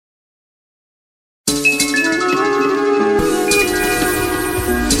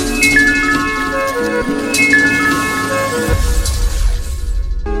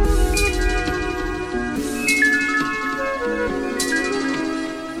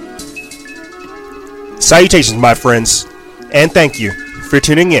Salutations, my friends, and thank you for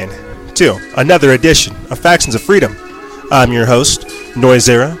tuning in to another edition of Factions of Freedom. I'm your host,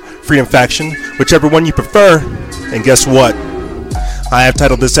 Noisera, Freedom Faction, whichever one you prefer. And guess what? I have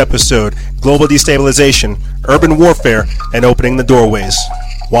titled this episode Global Destabilization, Urban Warfare, and Opening the Doorways.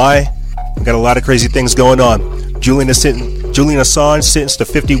 Why? We've got a lot of crazy things going on. Julian Assange sentenced to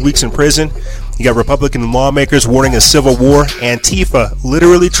 50 weeks in prison. You got Republican lawmakers warning a civil war. Antifa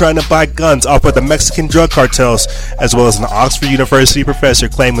literally trying to buy guns off of the Mexican drug cartels, as well as an Oxford University professor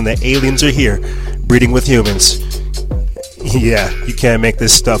claiming that aliens are here, breeding with humans. Yeah, you can't make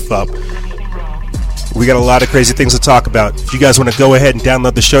this stuff up. We got a lot of crazy things to talk about. If you guys want to go ahead and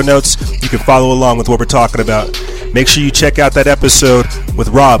download the show notes, you can follow along with what we're talking about. Make sure you check out that episode with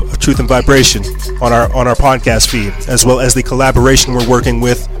Rob of Truth and Vibration on our podcast feed, as well as the collaboration we're working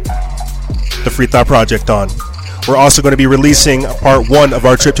with the Free Thought Project on. We're also going to be releasing part 1 of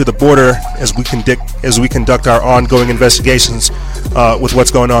our trip to the border as we conduct our ongoing investigations with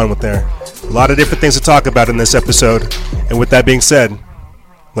what's going on with there. A lot of different things to talk about in this episode. And with that being said,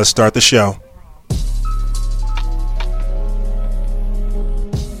 let's start the show.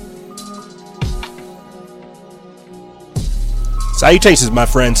 Salutations, my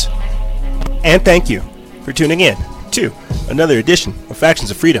friends, and thank you for tuning in to another edition of Factions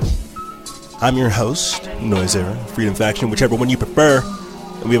of Freedom. I'm your host, Noisera, Freedom Faction, whichever one you prefer,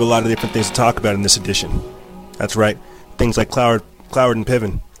 and we have a lot of different things to talk about in this edition. That's right, things like Cloward and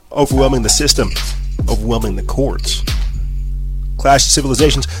Piven, overwhelming the system, overwhelming the courts, clash of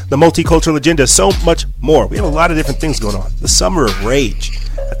civilizations, the multicultural agenda, so much more. We have a lot of different things going on. The summer of rage.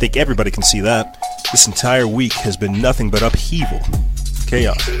 I think everybody can see that. This entire week has been nothing but upheaval,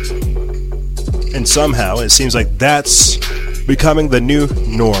 chaos. And somehow it seems like that's becoming the new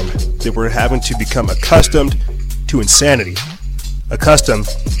norm, that we're having to become accustomed to insanity, accustomed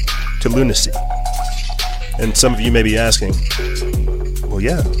to lunacy. And some of you may be asking, well,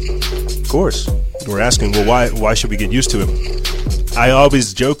 yeah, of course. We're asking, well, why should we get used to it? I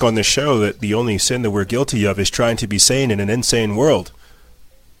always joke on the show that the only sin that we're guilty of is trying to be sane in an insane world.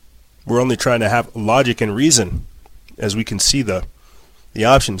 We're only trying to have logic and reason as we can see the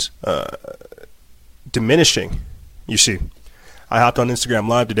options diminishing. You see, I hopped on Instagram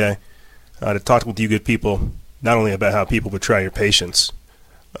Live today to talk with you good people, not only about how people betray your patience,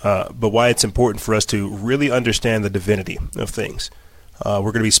 but why it's important for us to really understand the divinity of things. We're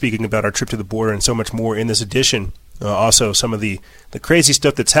going to be speaking about our trip to the border and so much more in this edition. Also, some of the crazy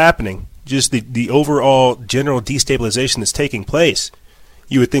stuff that's happening, just the overall general destabilization that's taking place.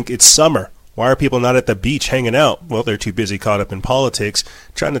 You would think it's summer. Why are people not at the beach hanging out? Well, they're too busy caught up in politics,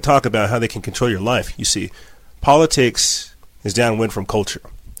 trying to talk about how they can control your life. You see, politics is downwind from culture.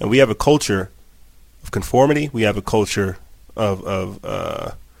 And we have a culture of conformity. We have a culture of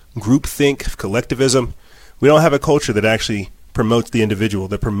groupthink, of collectivism. We don't have a culture that actually promotes the individual,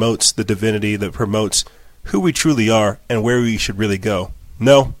 that promotes the divinity, that promotes who we truly are and where we should really go.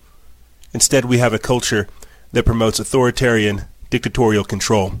 No. Instead, we have a culture that promotes authoritarian, dictatorial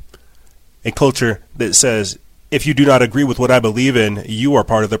control. A culture that says, if you do not agree with what I believe in, you are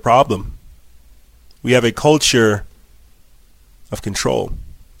part of the problem. We have a culture of control,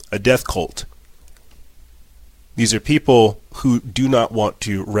 a death cult. These are people who do not want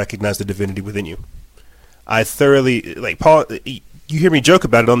to recognize the divinity within you. I thoroughly, you hear me joke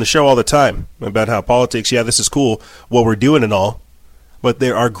about it on the show all the time, about how politics, yeah, this is cool, what we're doing and all, but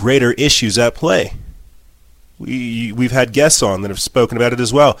there are greater issues at play. We've had guests on that have spoken about it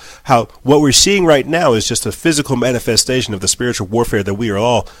as well. How what we're seeing right now is just a physical manifestation of the spiritual warfare that we are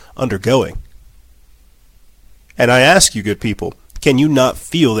all undergoing. And I ask you, good people, can you not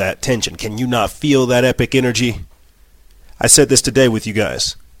feel that tension? Can you not feel that epic energy? I said this today with you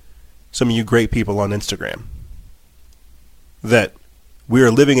guys, some of you great people on Instagram, that we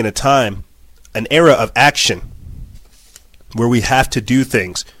are living in a time, an era of action, where we have to do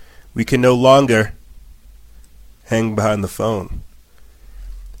things. We can no longer hang behind the phone.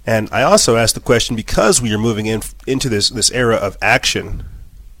 And I also asked the question, because we are moving into this era of action,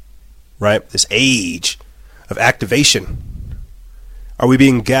 right? This age of activation. Are we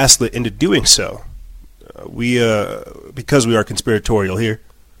being gaslit into doing so? Because we are conspiratorial here.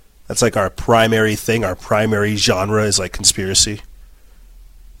 That's like our primary thing. Our primary genre is like conspiracy.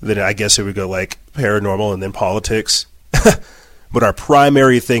 Then I guess it would go like paranormal and then politics. But our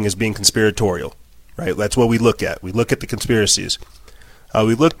primary thing is being conspiratorial. Right, that's what we look at. We look at the conspiracies.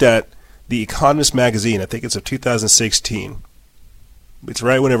 We looked at The Economist magazine. I think it's of 2016. It's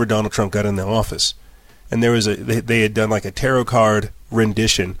right whenever Donald Trump got in the office, and there was they had done like a tarot card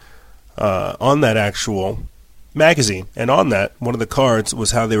rendition on that actual magazine, and on that one of the cards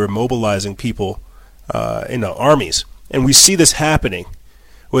was how they were mobilizing people armies. And we see this happening.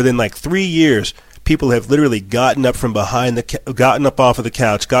 Within like 3 years, people have literally gotten up from behind gotten up off of the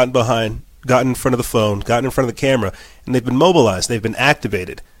couch, gotten in front of the phone, gotten in front of the camera, and they've been mobilized. They've been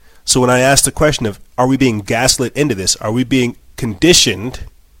activated. So when I ask the question of, are we being gaslit into this? Are we being conditioned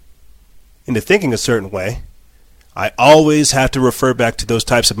into thinking a certain way? I always have to refer back to those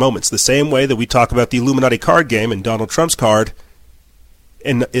types of moments. The same way that we talk about the Illuminati card game and Donald Trump's card,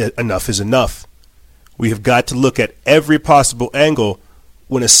 and enough is enough. We have got to look at every possible angle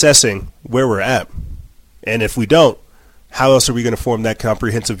when assessing where we're at. And if we don't, how else are we going to form that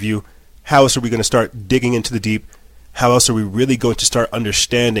comprehensive view? How else are we going to start digging into the deep? How else are we really going to start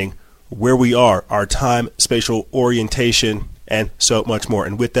understanding where we are, our time, spatial orientation, and so much more?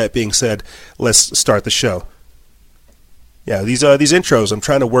 And with that being said, let's start the show. Yeah, these intros, I'm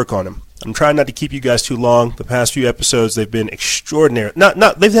trying to work on them. I'm trying not to keep you guys too long. The past few episodes, they've been extraordinary.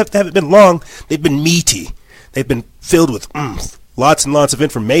 They haven't been long. They've been meaty. They've been filled with lots and lots of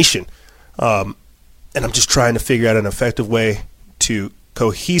information. And I'm just trying to figure out an effective way to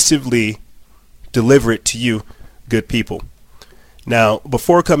cohesively deliver it to you, good people. Now,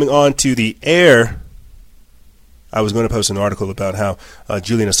 before coming on to the air, I was going to post an article about how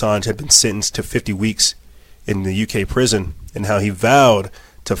Julian Assange had been sentenced to 50 weeks in the UK prison and how he vowed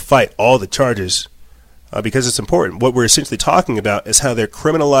to fight all the charges because it's important. What we're essentially talking about is how they're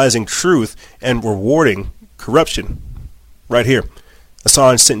criminalizing truth and rewarding corruption. Right here.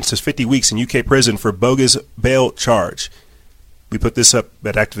 Assange sentenced to 50 weeks in UK prison for bogus bail charge. We put this up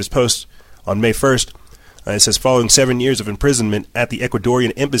at Activist Post on May 1st. It says, following 7 years of imprisonment at the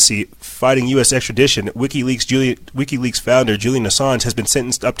Ecuadorian embassy fighting U.S. extradition, WikiLeaks founder Julian Assange has been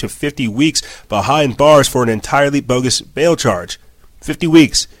sentenced up to 50 weeks behind bars for an entirely bogus bail charge. 50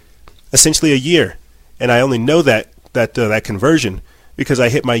 weeks, essentially a year. And I only know that conversion because I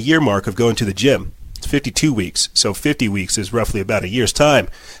hit my year mark of going to the gym. It's 52 weeks, so 50 weeks is roughly about a year's time.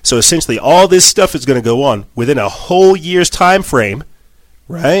 So essentially all this stuff is going to go on within a whole year's time frame,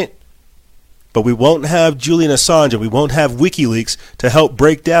 right? But we won't have Julian Assange and we won't have WikiLeaks to help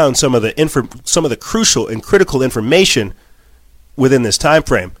break down some of the crucial and critical information within this time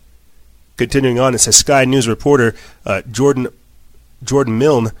frame. Continuing on, it says Sky News reporter Jordan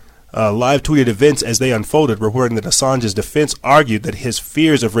Milne live tweeted events as they unfolded, reporting that Assange's defense argued that his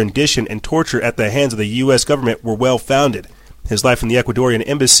fears of rendition and torture at the hands of the U.S. government were well-founded. His life in the Ecuadorian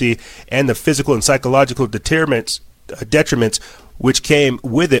embassy and the physical and psychological detriments which came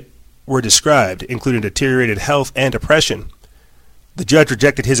with it were described, including deteriorated health and depression. The judge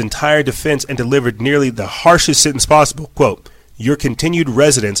rejected his entire defense and delivered nearly the harshest sentence possible. Quote, "Your continued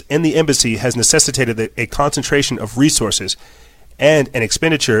residence in the embassy has necessitated a concentration of resources and an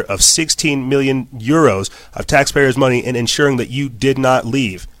expenditure of 16 million euros of taxpayers' money in ensuring that you did not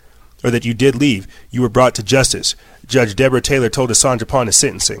leave, or that you did leave. You were brought to justice," Judge Deborah Taylor told Assange upon his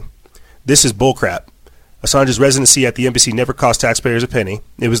sentencing. This is bullcrap. Assange's residency at the embassy never cost taxpayers a penny.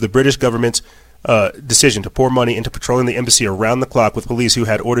 It was the British government's decision to pour money into patrolling the embassy around the clock with police who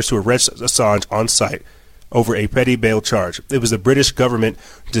had orders to arrest Assange on site over a petty bail charge. It was the British government's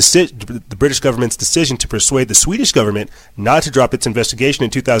decision to persuade the Swedish government not to drop its investigation in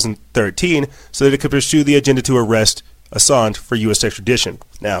 2013 so that it could pursue the agenda to arrest Assange for U.S. extradition.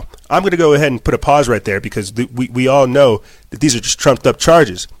 Now, I'm going to go ahead and put a pause right there because we all know that these are just trumped up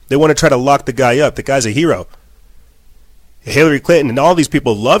charges. They want to try to lock the guy up. The guy's a hero. Hillary Clinton and all these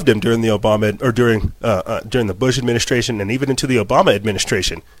people loved him during the during the Bush administration and even into the Obama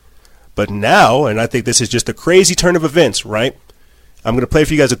administration. But now, and I think this is just a crazy turn of events, right? I'm going to play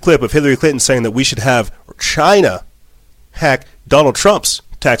for you guys a clip of Hillary Clinton saying that we should have China hack Donald Trump's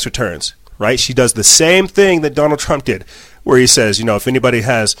tax returns, right? She does the same thing that Donald Trump did, where he says, if anybody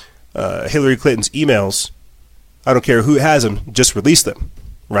has Hillary Clinton's emails, I don't care who has them, just release them,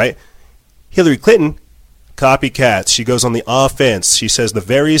 right? Hillary Clinton, copycats. She goes on the offense. She says the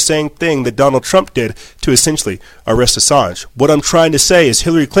very same thing that Donald Trump did to essentially arrest Assange. What I'm trying to say is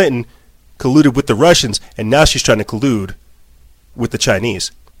Hillary Clinton colluded with the Russians, and now she's trying to collude with the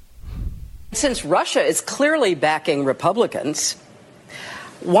Chinese. Since Russia is clearly backing Republicans,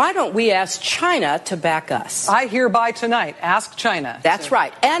 why don't we ask China to back us? I hereby tonight ask China. That's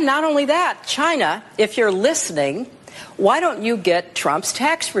right. And not only that, China, if you're listening, why don't you get Trump's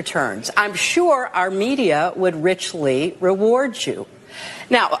tax returns? I'm sure our media would richly reward you.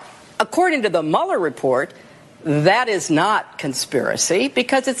 Now, according to the Mueller report, that is not conspiracy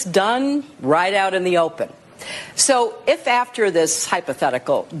because it's done right out in the open. So if after this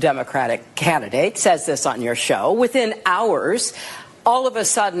hypothetical Democratic candidate says this on your show, within hours, all of a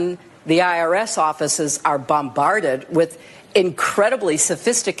sudden the IRS offices are bombarded with incredibly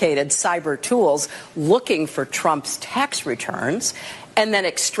sophisticated cyber tools looking for Trump's tax returns, and then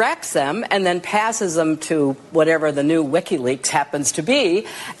extracts them and then passes them to whatever the new WikiLeaks happens to be,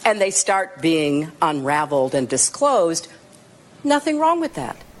 and they start being unraveled and disclosed. Nothing wrong with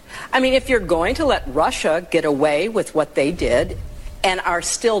that. I mean, if you're going to let Russia get away with what they did and are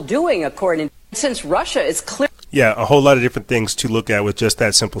still doing, since Russia is clear. Yeah, a whole lot of different things to look at with just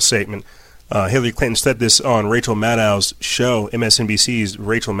that simple statement. Hillary Clinton said this on Rachel Maddow's show, MSNBC's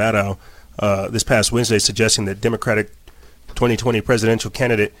Rachel Maddow, this past Wednesday, suggesting that Democratic 2020 presidential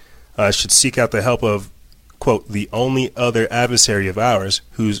candidate should seek out the help of, quote, the only other adversary of ours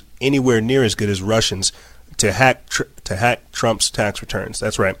who's anywhere near as good as Russians to hack Trump's tax returns.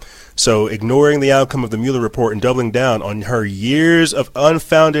 That's right. So ignoring the outcome of the Mueller report and doubling down on her years of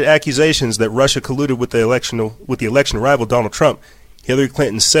unfounded accusations that Russia colluded with the election rival Donald Trump, Hillary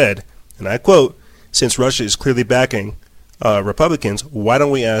Clinton said, and I quote, "Since Russia is clearly backing Republicans, why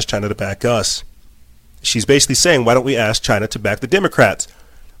don't we ask China to back us?" She's basically saying, why don't we ask China to back the Democrats?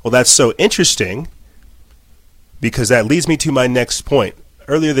 Well, that's so interesting because that leads me to my next point.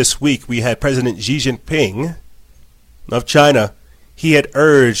 Earlier this week, we had President Xi Jinping of China. He had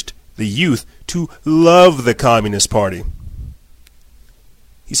urged the youth to love the Communist Party.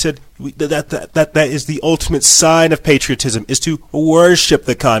 He said that is the ultimate sign of patriotism, is to worship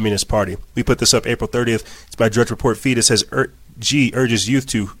the Communist Party. We put this up April 30th. It's by Drudge Report feed. It says Xi urges youth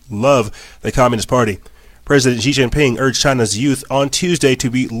to love the Communist Party. President Xi Jinping urged China's youth on Tuesday to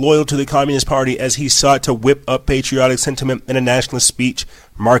be loyal to the Communist Party as he sought to whip up patriotic sentiment in a nationalist speech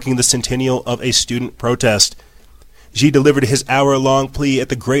marking the centennial of a student protest. Xi delivered his hour-long plea at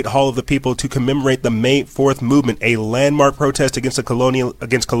the Great Hall of the People to commemorate the May 4th movement, a landmark protest against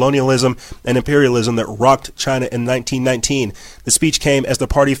colonialism and imperialism that rocked China in 1919. The speech came as the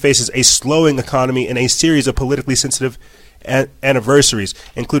party faces a slowing economy and a series of politically sensitive anniversaries,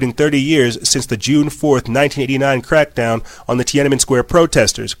 including 30 years since the June 4th, 1989 crackdown on the Tiananmen Square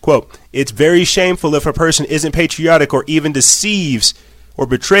protesters. Quote, "It's very shameful if a person isn't patriotic or even deceives or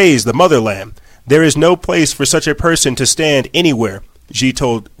betrays the motherland. There is no place for such a person to stand anywhere," Xi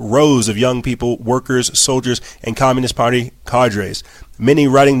told rows of young people, workers, soldiers, and Communist Party cadres, many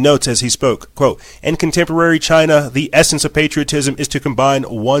writing notes as he spoke. Quote, "In contemporary China, the essence of patriotism is to combine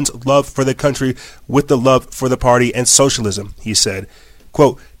one's love for the country with the love for the party and socialism," he said.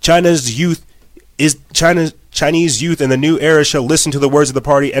 Quote, Chinese youth in the new era shall listen to the words of the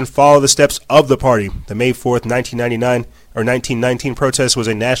party and follow the steps of the party." The May 4th, 1919 protest was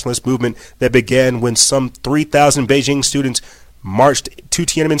a nationalist movement that began when some 3,000 Beijing students marched to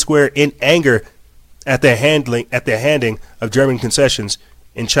Tiananmen Square in anger at the handing of German concessions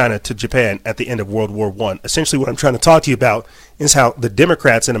in China to Japan at the end of World War I. Essentially, what I'm trying to talk to you about is how the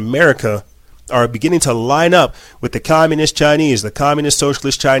Democrats in America are beginning to line up with the communist Chinese, the communist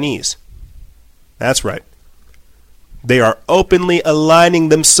socialist Chinese. That's right. They are openly aligning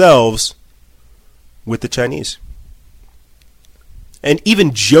themselves with the Chinese. And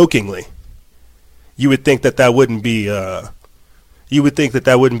even jokingly, you would think that wouldn't be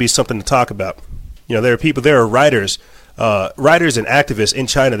something to talk about. You know, there are writers and activists in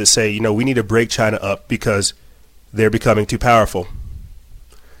China that say, we need to break China up because they're becoming too powerful.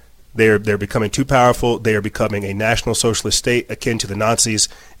 They're becoming too powerful. They are becoming a national socialist state akin to the Nazis,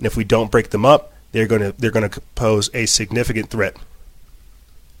 and if we don't break them up, they're going to pose a significant threat.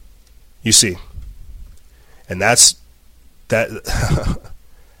 You see, and that's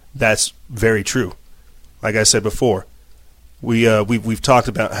very true. Like I said before, we've talked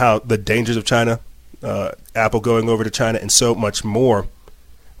about how the dangers of China, Apple going over to China, and so much more.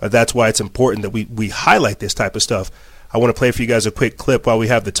 That's why it's important that we highlight this type of stuff. I want to play for you guys a quick clip while we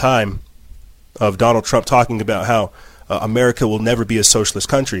have the time of Donald Trump talking about how America will never be a socialist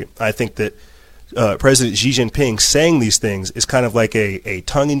country. I think that President Xi Jinping saying these things is kind of like a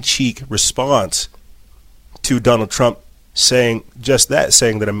tongue-in-cheek response to Donald Trump saying just that,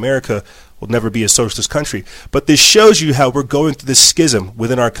 saying that America will never be a socialist country. But this shows you how we're going through this schism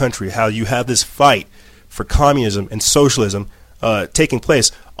within our country, how you have this fight for communism and socialism taking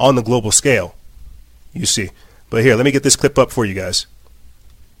place on the global scale, you see. But here, let me get this clip up for you guys.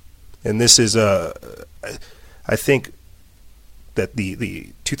 And this is, I think, that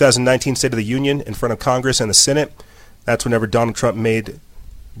the 2019 State of the Union in front of Congress and the Senate, that's whenever Donald Trump made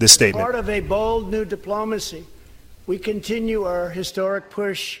this statement. Part of a bold new diplomacy, we continue our historic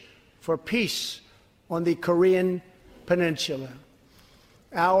push for peace on the Korean Peninsula.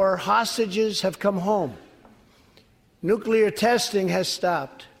 Our hostages have come home. Nuclear testing has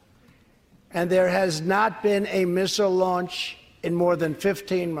stopped, and there has not been a missile launch in more than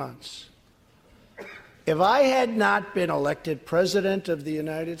 15 months. If I had not been elected President of the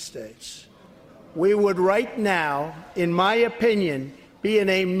United States, we would right now, in my opinion, be in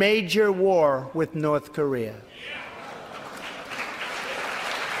a major war with North Korea.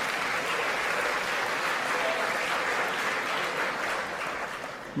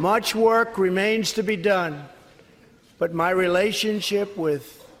 Much work remains to be done, but my relationship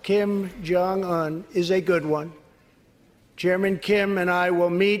with Kim Jong-un is a good one. Chairman Kim and I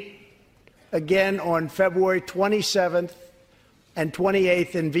will meet again on February 27th and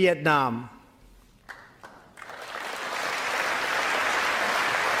 28th in Vietnam.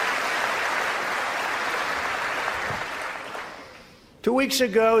 Two weeks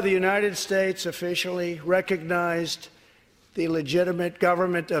ago, the United States officially recognized the legitimate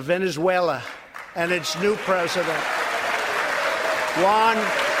government of Venezuela and its new president, Juan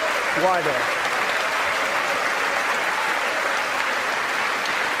Guaido.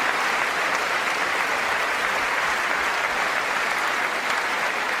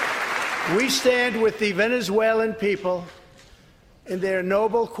 We stand with the Venezuelan people in their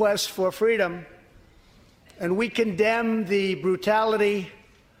noble quest for freedom, and we condemn the brutality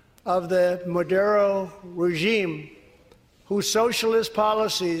of the Maduro regime, whose socialist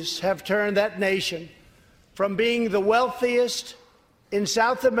policies have turned that nation from being the wealthiest in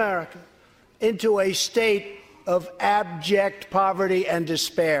South America into a state of abject poverty and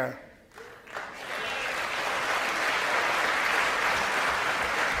despair.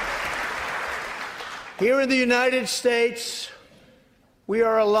 Here in the United States, we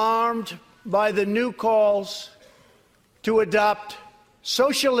are alarmed by the new calls to adopt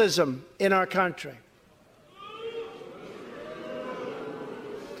socialism in our country.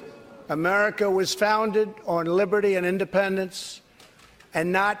 America was founded on liberty and independence,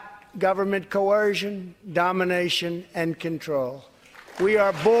 and not government coercion, domination, and control. We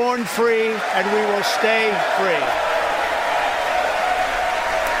are born free, and we will stay free.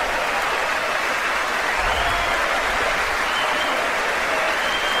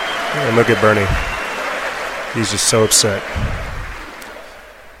 And look at Bernie. He's just so upset.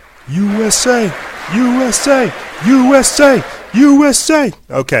 USA, USA, USA, USA.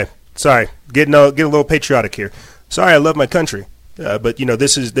 Okay, sorry. Getting a little patriotic here. Sorry, I love my country. But, you know,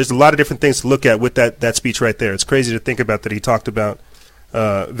 there's a lot of different things to look at with that speech right there. It's crazy to think about that he talked about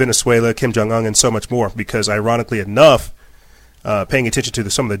Venezuela, Kim Jong-un, and so much more because, ironically enough, paying attention to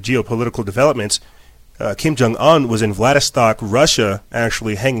some of the geopolitical developments, Kim Jong-un was in Vladivostok, Russia,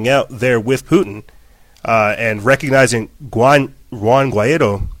 actually hanging out there with Putin and recognizing Juan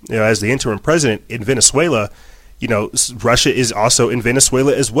Guaido, as the interim president in Venezuela. You know, Russia is also in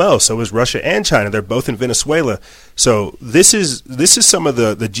Venezuela as well. So is Russia and China. They're both in Venezuela. So this is some of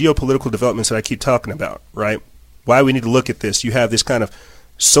the geopolitical developments that I keep talking about, right? Why we need to look at this. You have this kind of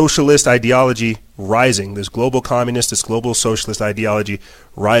socialist ideology rising, this global communist, this global socialist ideology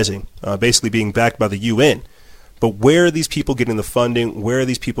rising, basically being backed by the UN. But where are these people getting the funding? Where are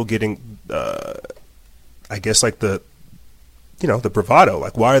these people getting, I guess, like the bravado?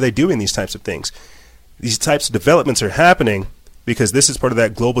 Like, why are they doing these types of things? These types of developments are happening because this is part of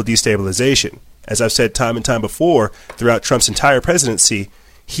that global destabilization. As I've said time and time before, throughout Trump's entire presidency,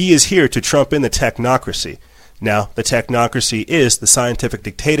 he is here to trump in the technocracy. Now, the technocracy is the scientific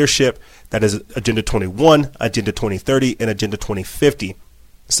dictatorship that is Agenda 21, Agenda 2030, and Agenda 2050.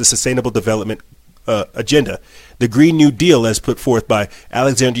 It's the Sustainable Development Agenda. The Green New Deal as put forth by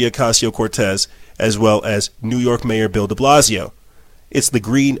Alexandria Ocasio-Cortez, as well as New York Mayor Bill de Blasio. It's the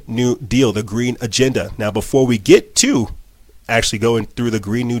Green New Deal, the Green Agenda. Now, before we get to actually going through the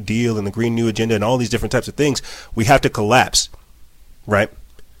Green New Deal and the Green New Agenda and all these different types of things, we have to collapse, right?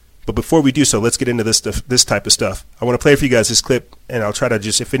 But before we do so, let's get into this type of stuff. I want to play for you guys this clip, and I'll try to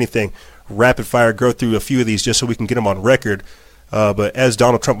just, if anything, rapid fire go through a few of these just so we can get them on record. But as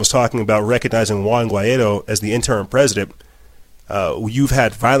Donald Trump was talking about recognizing Juan Guaido as the interim president, you've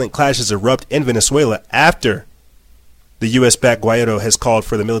had violent clashes erupt in Venezuela after the U.S.-backed Guaido has called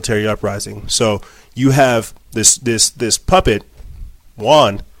for the military uprising. So you have this puppet,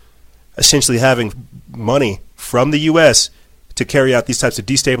 Juan, essentially having money from the U.S. to carry out these types of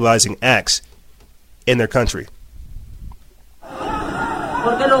destabilizing acts in their country.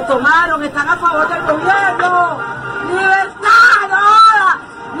 Porque los tomaron, están a favor del gobierno. ¡Libertad ahora!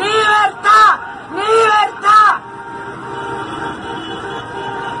 ¡Libertad! ¡Libertad!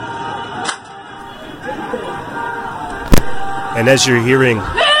 And as you're hearing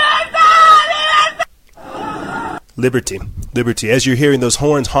liberty, as you're hearing those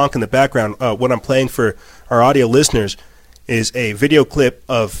horns honk in the background, what I'm playing for our audio listeners is a video clip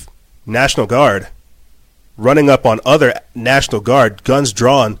of National Guard running up on other National Guard, guns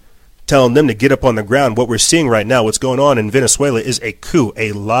drawn, telling them to get up on the ground. What we're seeing right now, what's going on in Venezuela, is a coup,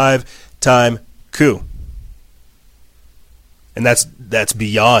 a live-time coup. And that's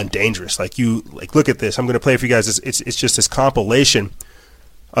beyond dangerous. Look at this. I'm going to play for you guys. It's just this compilation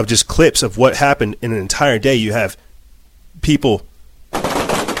of just clips of what happened in an entire day. You have people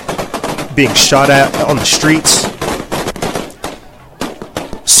being shot at on the streets,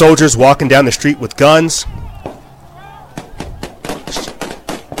 soldiers walking down the street with guns,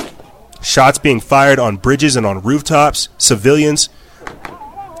 shots being fired on bridges and on rooftops, civilians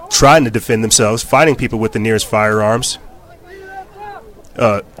trying to defend themselves, fighting people with the nearest firearms,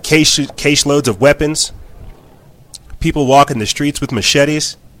 case loads of weapons, people walking the streets with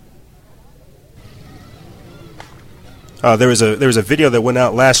machetes. There was a video that went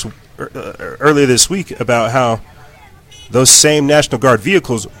out earlier this week about how those same National Guard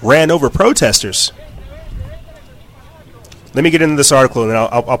vehicles ran over protesters. Let me get into this article, and then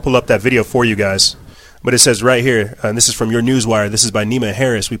I'll pull up that video for you guys. But it says right here, and this is from your Newswire. This is by Nima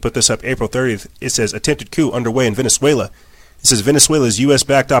Harris. We put this up April 30th. It says, attempted coup underway in Venezuela. It says Venezuela's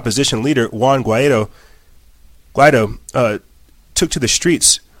U.S.-backed opposition leader, Juan Guaido, took to the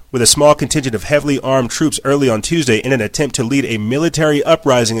streets with a small contingent of heavily armed troops early on Tuesday in an attempt to lead a military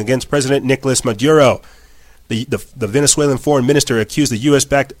uprising against President Nicolas Maduro. The Venezuelan foreign minister accused the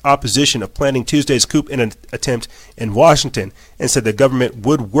U.S.-backed opposition of planning Tuesday's coup in an attempt in Washington and said the government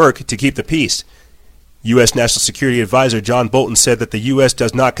would work to keep the peace. U.S. National Security Advisor John Bolton said that the U.S.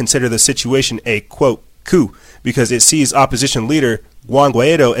 does not consider the situation a, quote, coup because it sees opposition leader Juan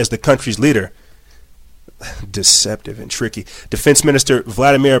Guaido as the country's leader. Deceptive and tricky. Defense Minister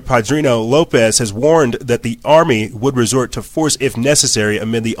Vladimir Padrino Lopez has warned that the army would resort to force if necessary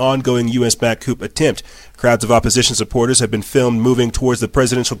amid the ongoing U.S.-backed coup attempt. Crowds of opposition supporters have been filmed moving towards the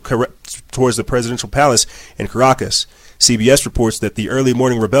presidential palace in Caracas. CBS reports that the early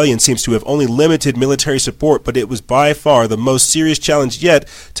morning rebellion seems to have only limited military support, but it was by far the most serious challenge yet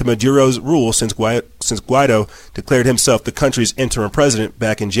to Maduro's rule since Guaido declared himself the country's interim president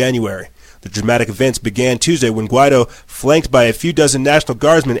back in January. The dramatic events began Tuesday when Guaido, flanked by a few dozen National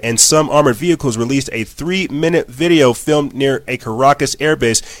Guardsmen and some armored vehicles, released a 3-minute video filmed near a Caracas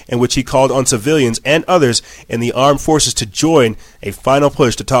airbase in which he called on civilians and others in the armed forces to join a final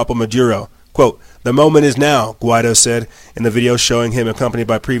push to topple Maduro. Quote, "The moment is now," Guaido said in the video showing him accompanied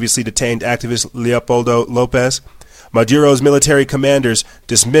by previously detained activist Leopoldo Lopez. Maduro's military commanders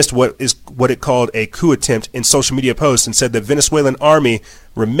dismissed what it called a coup attempt in social media posts and said the Venezuelan army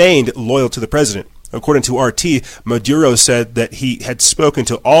remained loyal to the president. According to RT, Maduro said that he had spoken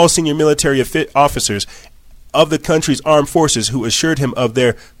to all senior military officers of the country's armed forces who assured him of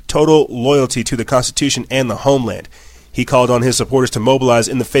their total loyalty to the Constitution and the homeland. He called on his supporters to mobilize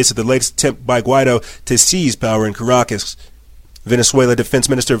in the face of the latest attempt by Guaido to seize power in Caracas. Venezuela Defense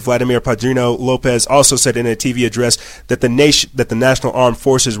Minister Vladimir Padrino Lopez also said in a TV address that the national armed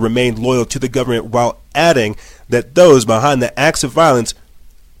forces remained loyal to the government, while adding that those behind the acts of violence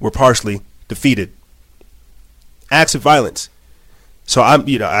were partially defeated. Acts of violence. So I've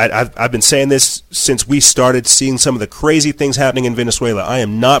been saying this since we started seeing some of the crazy things happening in Venezuela. I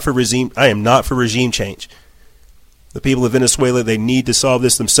am not for regime change. The people of Venezuela, they need to solve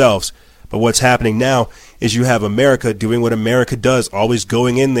this themselves. But what's happening now is you have America doing what America does, always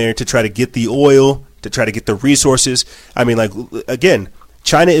going in there to try to get the oil, to try to get the resources. I mean, again,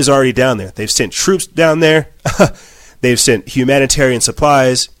 China is already down there. They've sent troops down there. They've sent humanitarian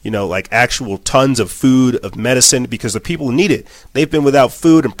supplies, like actual tons of food, of medicine, because the people need it. They've been without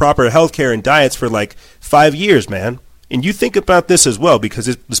food and proper health care and diets for 5 years, man. And you think about this as well, because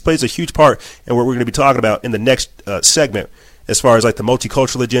this plays a huge part in what we're going to be talking about in the next segment. As far as the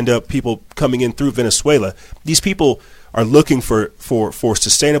multicultural agenda, people coming in through Venezuela, these people are looking for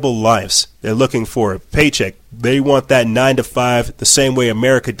sustainable lives. They're looking for a paycheck. They want that 9 to 5 the same way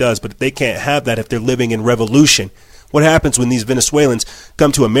America does, but they can't have that if they're living in revolution. What happens when these Venezuelans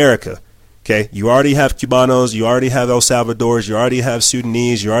come to America? Okay, you already have Cubanos, you already have El Salvadors, you already have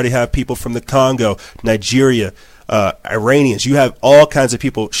Sudanese, you already have people from the Congo, Nigeria, Iranians. You have all kinds of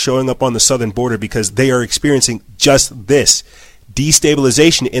people showing up on the southern border because they are experiencing just this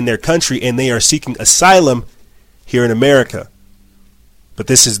destabilization in their country, and they are seeking asylum here in America. But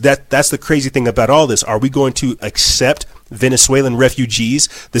that's the crazy thing about all this. Are we going to accept Venezuelan refugees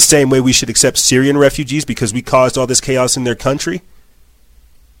the same way we should accept Syrian refugees because we caused all this chaos in their country?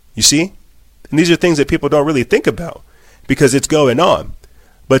 You see? And these are things that people don't really think about because it's going on.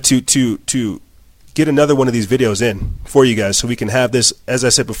 But to get another one of these videos in for you guys so we can have this, as I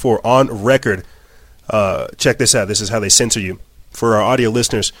said before, on record. Check this out. This is how they censor you. For our audio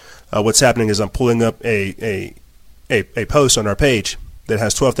listeners, what's happening is I'm pulling up a post on our page. that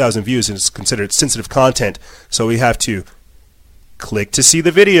has 12,000 views and is considered sensitive content. So we have to click to see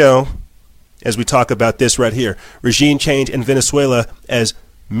the video as we talk about this right here. Regime change in Venezuela as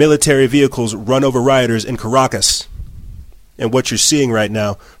military vehicles run over rioters in Caracas. And what you're seeing right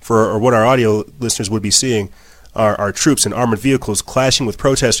now, or what our audio listeners would be seeing, are troops in armored vehicles clashing with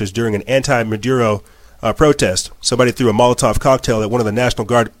protesters during an anti-Maduro protest. Somebody threw a Molotov cocktail at one of the National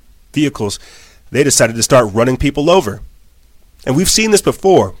Guard vehicles. They decided to start running people over. And we've seen this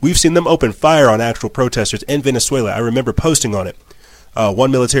before. We've seen them open fire on actual protesters in Venezuela. I remember posting on it.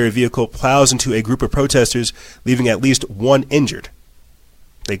 One military vehicle plows into a group of protesters, leaving at least one injured.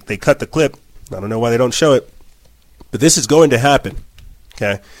 They cut the clip. I don't know why they don't show it. But this is going to happen.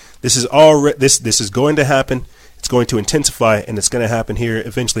 Okay? This is going to happen. It's going to intensify, and it's going to happen here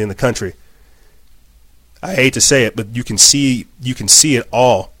eventually in the country. I hate to say it, but you can see it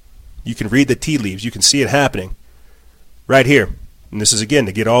all. You can read the tea leaves. You can see it happening right here. And this is, again,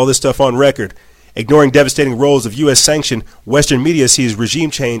 to get all this stuff on record. Ignoring devastating roles of U.S. sanction, Western media sees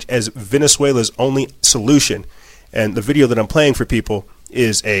regime change as Venezuela's only solution. And the video that I'm playing for people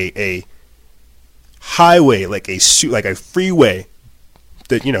is a highway, like a freeway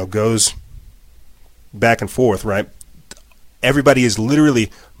that, goes back and forth, right? Everybody is literally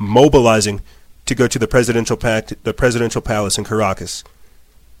mobilizing to go to the presidential palace in Caracas.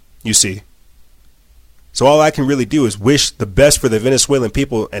 You see. So all I can really do is wish the best for the Venezuelan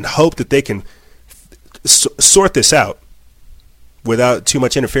people and hope that they can sort this out without too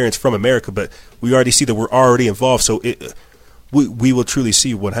much interference from America. But we already see that we're already involved, so we will truly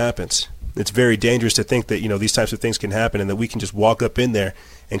see what happens. It's very dangerous to think that these types of things can happen and that we can just walk up in there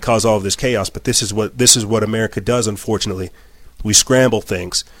and cause all of this chaos. But this is what America does. Unfortunately, we scramble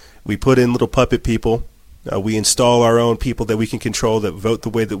things. We put in little puppet people. We install our own people that we can control, that vote the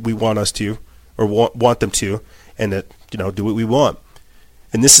way that we want us to, or want them to, and that do what we want.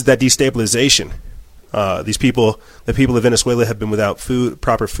 And this is that destabilization. The people of Venezuela have been without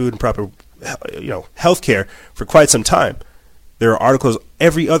proper food and proper health care for quite some time. There are articles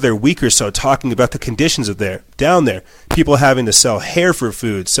every other week or so talking about the conditions down there. People having to sell hair for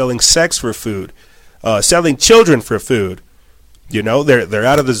food, selling sex for food, selling children for food. They're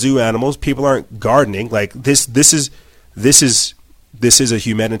out of the zoo animals. People aren't gardening. Like this is a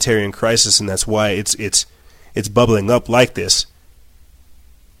humanitarian crisis, and that's why it's bubbling up like this.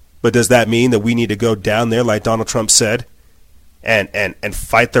 But does that mean that we need to go down there, like Donald Trump said, and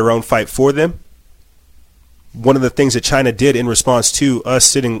fight their own fight for them? One of the things that China did in response to us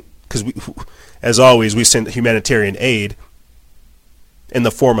sitting, because as always, we send humanitarian aid in the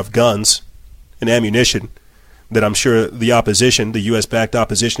form of guns and ammunition that I'm sure the opposition, the U.S.-backed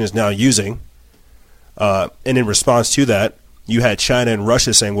opposition, is now using. And in response to that, you had China and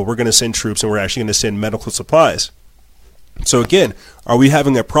Russia saying, well, we're going to send troops and we're actually going to send medical supplies. So again, are we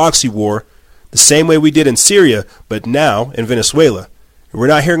having a proxy war the same way we did in Syria, but now in Venezuela? We're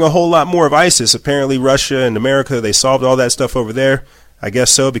not hearing a whole lot more of ISIS. Apparently Russia and America, they solved all that stuff over there. I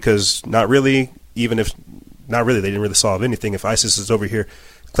guess so, because not really, they didn't really solve anything if ISIS is over here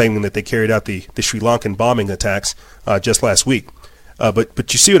claiming that they carried out the Sri Lankan bombing attacks just last week.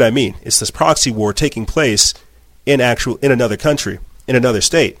 But you see what I mean. It's this proxy war taking place in another country, in another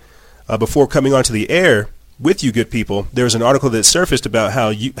state. Before coming onto the air with you good people, there was an article that surfaced about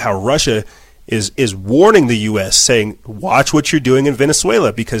how Russia is warning the U.S., saying, watch what you're doing in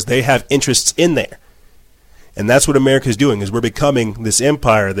Venezuela because they have interests in there. And that's what America is doing, is we're becoming this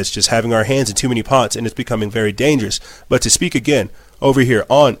empire that's just having our hands in too many pots, and it's becoming very dangerous. But to speak again over here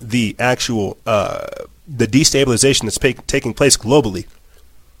on the actual the destabilization that's taking place globally,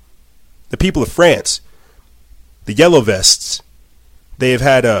 the people of France, the yellow vests, they've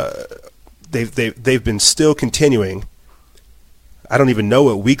been still continuing. I don't even know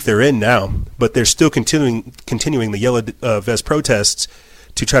what week they're in now, but they're still continuing the yellow vest protests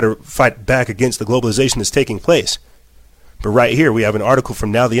to try to fight back against the globalization that's taking place. But right here, we have an article from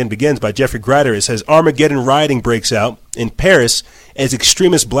Now the End Begins by Jeffrey Grider. It says, Armageddon rioting breaks out in Paris as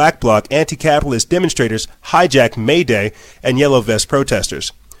extremist black bloc anti-capitalist demonstrators hijack May Day and yellow vest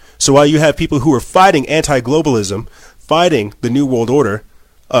protesters. So while you have people who are fighting anti-globalism, fighting the New World Order,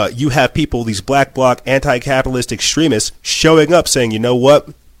 you have people, these black bloc anti-capitalist extremists, showing up saying, you know what?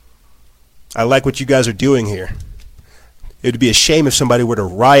 I like what you guys are doing here. It would be a shame if somebody were to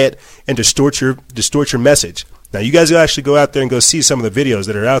riot and distort your message. Now, you guys will actually go out there and go see some of the videos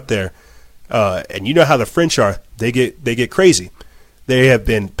that are out there, and you know how the French are. They get crazy. They have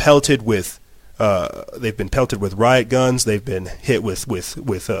been pelted with riot guns. They've been hit with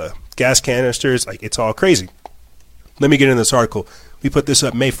gas canisters. Like, it's all crazy. Let me get into this article. We put this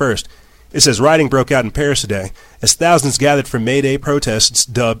up May 1st. It says rioting broke out in Paris today as thousands gathered for May Day protests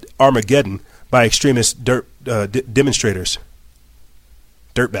dubbed Armageddon by extremist demonstrators.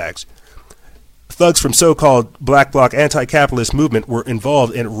 Dirtbags. Thugs from so-called Black Bloc anti-capitalist movement were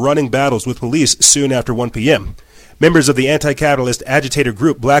involved in running battles with police soon after 1 p.m. Members of the anti-capitalist agitator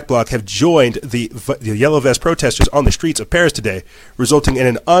group Black Bloc have joined the Yellow Vest protesters on the streets of Paris today, resulting in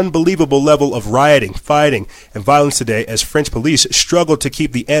an unbelievable level of rioting, fighting, and violence today as French police struggled to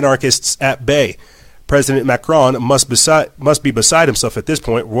keep the anarchists at bay. President Macron must be beside himself at this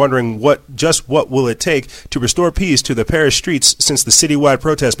point, wondering what will it take to restore peace to the Paris streets since the citywide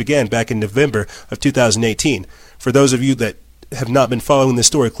protest began back in November of 2018. For those of you that have not been following this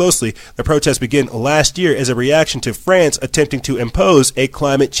story closely, the protests began last year as a reaction to France attempting to impose a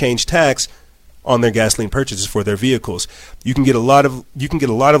climate change tax on their gasoline purchases for their vehicles. You can get a lot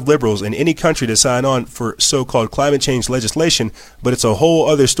of liberals in any country to sign on for so-called climate change legislation, but it's a whole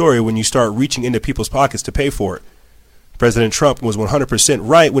other story when you start reaching into people's pockets to pay for it. President Trump was 100%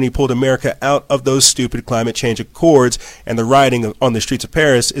 right when he pulled America out of those stupid climate change accords, and the rioting on the streets of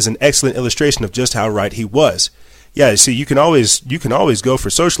Paris is an excellent illustration of just how right he was. Yeah, see, you can always go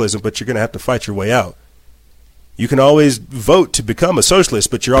for socialism, but you're going to have to fight your way out. You can always vote to become a socialist,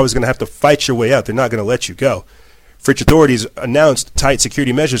 but you're always going to have to fight your way out. They're not going to let you go. French authorities announced tight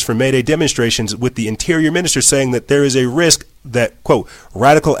security measures for May Day demonstrations, with the interior minister saying that there is a risk that, quote,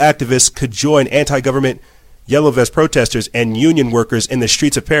 radical activists could join anti-government Yellow Vest protesters and union workers in the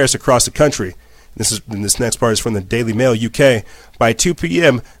streets of Paris across the country. This next part is from the Daily Mail UK. By 2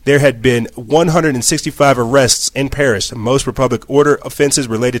 p.m., there had been 165 arrests in Paris, most for public order offenses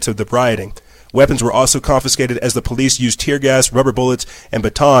related to the rioting. Weapons were also confiscated as the police used tear gas, rubber bullets, and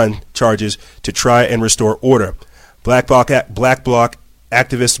baton charges to try and restore order. Black Bloc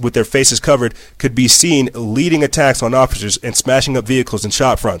activists with their faces covered could be seen leading attacks on officers and smashing up vehicles and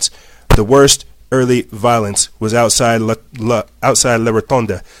shop fronts. The worst early violence was outside La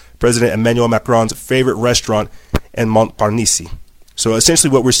Rotonde, President Emmanuel Macron's favorite restaurant in Montparnasse. So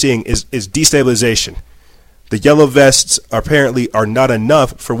essentially what we're seeing is destabilization. The Yellow Vests apparently are not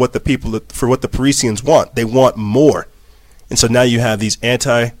enough for what the Parisians want. They want more. And so now you have these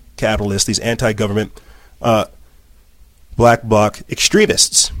anti-capitalist, these anti-government Black Bloc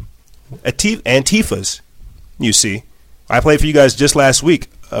extremists, Antifas, you see. I played for you guys just last week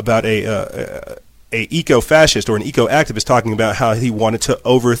about a eco-fascist or an eco-activist talking about how he wanted to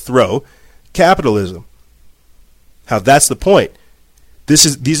overthrow capitalism. How that's the point.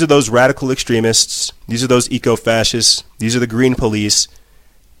 These are those radical extremists. These are those eco-fascists. These are the green police.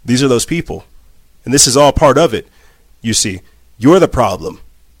 These are those people. And this is all part of it. You see, you're the problem.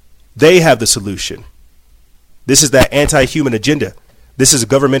 They have the solution. This is that anti-human agenda. This is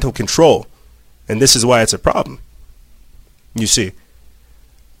governmental control. And this is why it's a problem. You see,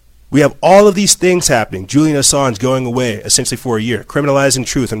 we have all of these things happening. Julian Assange going away essentially for a year, criminalizing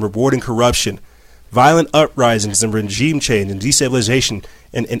truth and rewarding corruption. Violent uprisings and regime change and destabilization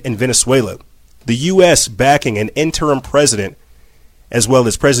in Venezuela. The U.S. backing an interim president, as well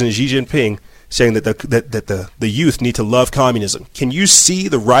as President Xi Jinping, saying that the youth need to love communism. Can you see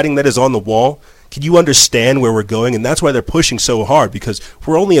the writing that is on the wall? Can you understand where we're going? And that's why they're pushing so hard, because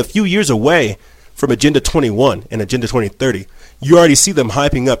we're only a few years away from Agenda 21 and Agenda 2030. You already see them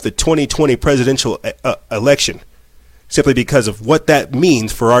hyping up the 2020 presidential election, simply because of what that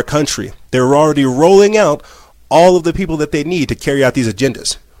means for our country. They're already rolling out all of the people that they need to carry out these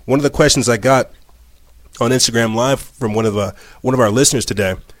agendas. One of the questions I got on Instagram Live from one of our listeners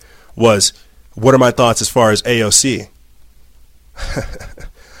today was, what are my thoughts as far as AOC?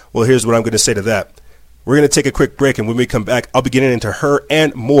 Well, here's what I'm going to say to that. We're going to take a quick break, and when we come back, I'll be getting into her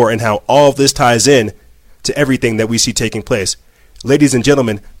and more and how all of this ties in to everything that we see taking place. Ladies and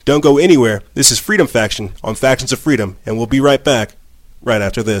gentlemen, don't go anywhere. This is Freedom Faction on Factions of Freedom, and we'll be right back right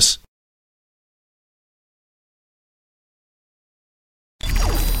after this.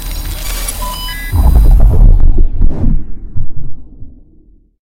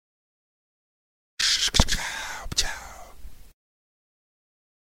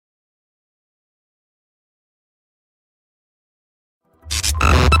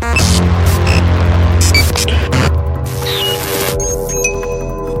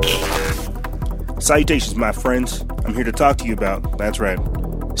 Salutations, my friends. I'm here to talk to you about, that's right,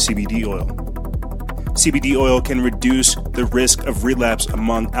 CBD oil. CBD oil can reduce the risk of relapse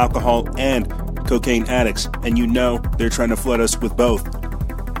among alcohol and cocaine addicts, and you know they're trying to flood us with both.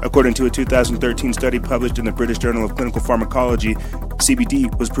 According to a 2013 study published in the British Journal of Clinical Pharmacology,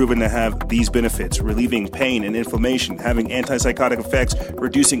 CBD was proven to have these benefits: relieving pain and inflammation, having antipsychotic effects,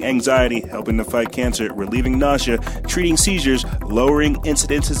 reducing anxiety, helping to fight cancer, relieving nausea, treating seizures, lowering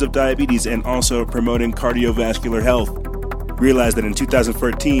incidences of diabetes, and also promoting cardiovascular health. Realized that in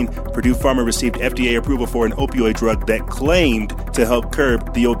 2013, Purdue Pharma received FDA approval for an opioid drug that claimed to help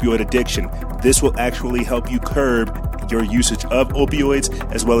curb the opioid addiction. This will actually help you curb your usage of opioids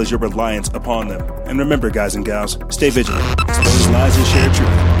as well as your reliance upon them. And remember, guys and gals, stay vigilant. Expose lies and share truth.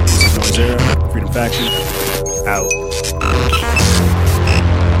 This is Noise Era, Freedom Faction, out.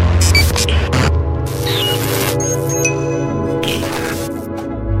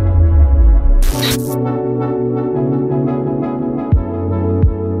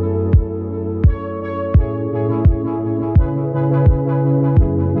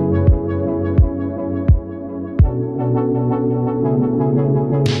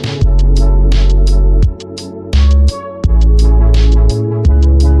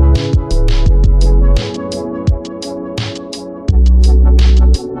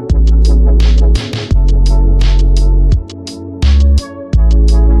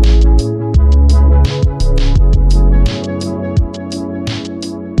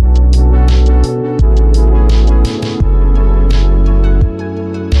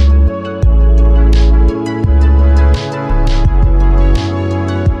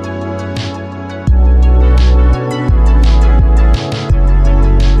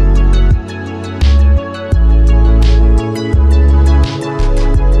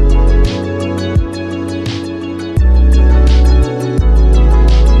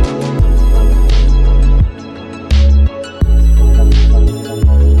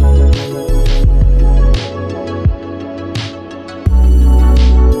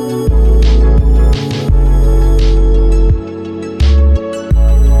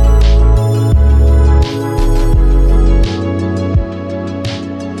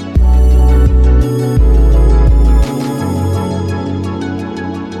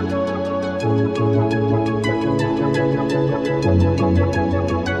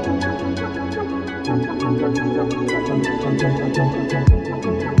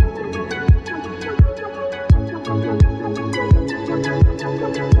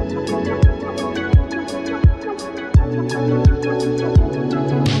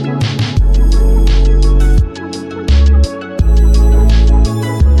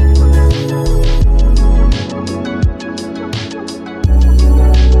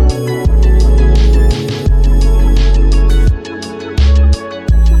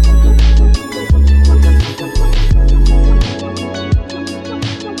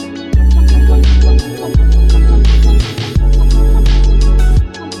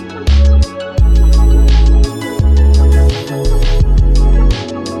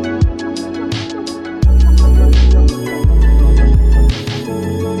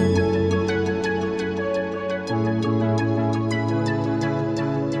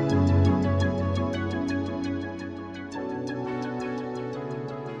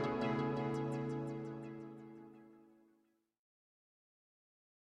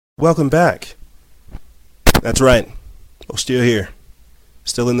 Welcome back. That's right. We're still here.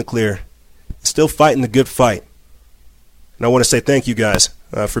 Still in the clear. Still fighting the good fight. And I want to say thank you guys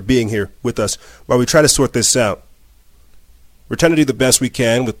for being here with us while we try to sort this out. We're trying to do the best we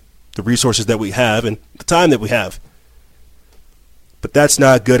can with the resources that we have and the time that we have. But that's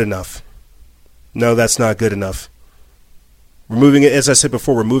not good enough. No, that's not good enough. We're moving, as I said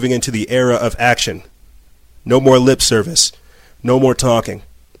before, we're moving into the era of action. No more lip service. No more talking.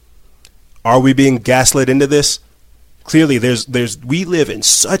 Are we being gaslit into this? Clearly, we live in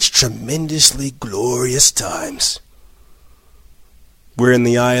such tremendously glorious times. We're in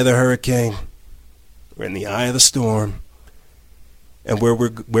the eye of the hurricane. We're in the eye of the storm. And where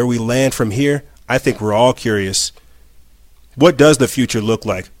we land from here, I think we're all curious. What does the future look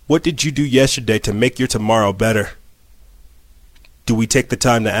like? What did you do yesterday to make your tomorrow better? Do we take the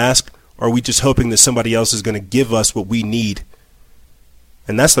time to ask, or are we just hoping that somebody else is going to give us what we need?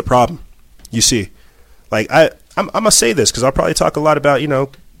 And that's the problem. You see, like I'm going to say this because I'll probably talk a lot about,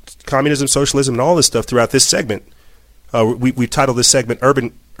 communism, socialism, and all this stuff throughout this segment. We've titled this segment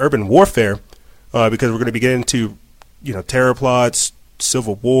Urban Warfare because we're going to be getting into, terror plots,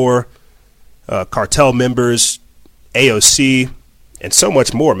 civil war, cartel members, AOC, and so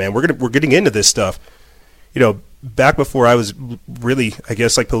much more, man. We're getting into this stuff. Back before I was really, I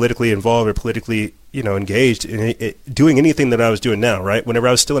guess, like politically involved or politically, engaged in doing anything that I was doing now, right? Whenever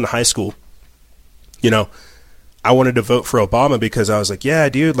I was still in high school, I wanted to vote for Obama because I was like, yeah,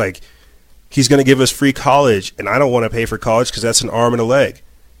 dude, like, he's going to give us free college, and I don't want to pay for college because that's an arm and a leg.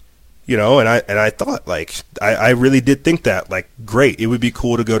 And I thought, like, I really did think that, like, great, it would be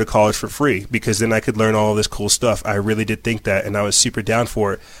cool to go to college for free because then I could learn all of this cool stuff. I really did think that, and I was super down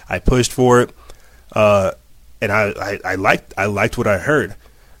for it. I pushed for it, and I liked what I heard.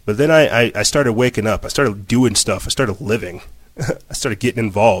 But then I started waking up. I started doing stuff. I started living. I started getting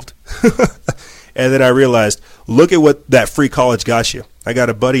involved. And then I realized, look at what that free college got you. I got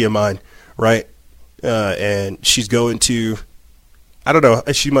a buddy of mine, right, and she's going to, I don't know,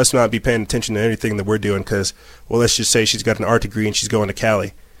 she must not be paying attention to anything that we're doing because, well, let's just say she's got an art degree and she's going to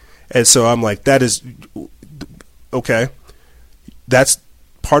Cali. And so I'm like, that is, okay, that's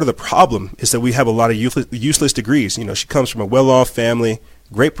part of the problem is that we have a lot of useless degrees. She comes from a well-off family,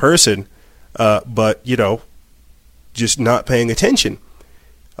 great person, but, just not paying attention.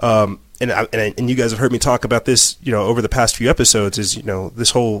 And you guys have heard me talk about this, over the past few episodes is,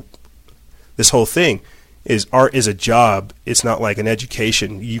 this whole thing is art is a job. It's not like an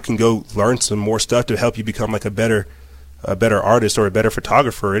education. You can go learn some more stuff to help you become like a better artist or a better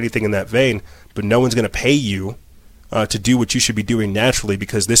photographer or anything in that vein, but no one's going to pay you to do what you should be doing naturally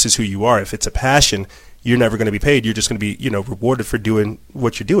because this is who you are. If it's a passion, you're never going to be paid. You're just going to be, rewarded for doing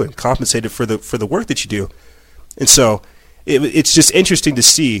what you're doing, compensated for the work that you do. And so it's just interesting to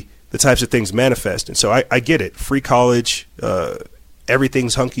see the types of things manifest. And so I get it. Free college,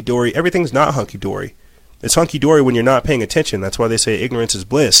 everything's hunky-dory. Everything's not hunky-dory. It's hunky-dory when you're not paying attention. That's why they say ignorance is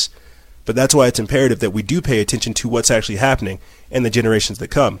bliss. But that's why it's imperative that we do pay attention to what's actually happening in the generations that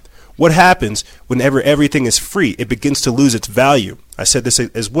come. What happens whenever everything is free? It begins to lose its value. I said this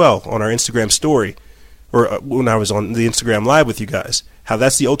as well on our Instagram story, or when I was on the Instagram Live with you guys, how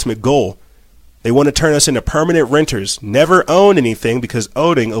that's the ultimate goal. They want to turn us into permanent renters, never own anything because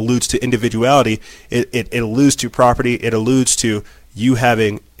owning alludes to individuality. It alludes to property. It alludes to you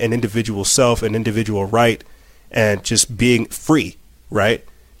having an individual self, an individual right, and just being free, right?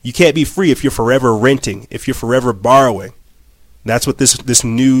 You can't be free if you're forever renting, if you're forever borrowing. That's what this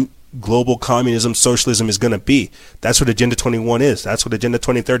new global communism, socialism is going to be. That's what Agenda 21 is. That's what Agenda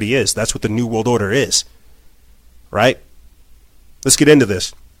 2030 is. That's what the New World Order is, right? Let's get into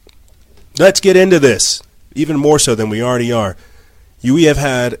this. Let's get into this, even more so than we already are. We have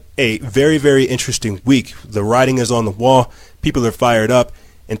had a very, very interesting week. The writing is on the wall. People are fired up,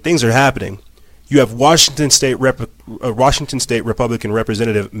 and things are happening. You have Washington State Republican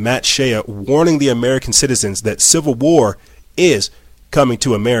Representative Matt Shea warning the American citizens that civil war is coming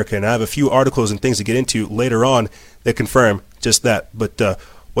to America. And I have a few articles and things to get into later on that confirm just that. But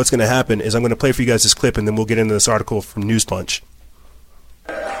what's going to happen is I'm going to play for you guys this clip, and then we'll get into this article from News Punch.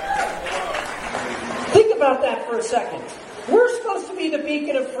 Think about that for a second. We're supposed to be the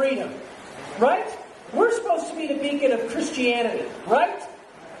beacon of freedom, right? We're supposed to be the beacon of Christianity, right?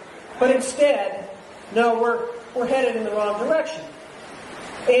 But instead, no, we're headed in the wrong direction.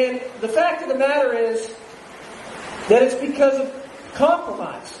 And the fact of the matter is that it's because of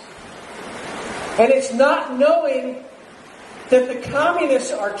compromise. And it's not knowing that the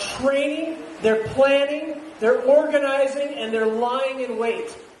communists are training, they're planning, they're organizing, and they're lying in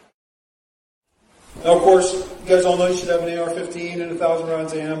wait. Now, of course, you guys all know you should have an AR-15 and 1,000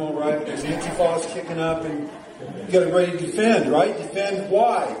 rounds of ammo, right? There's Antifa's kicking up, and you got to be ready to defend, right? Defend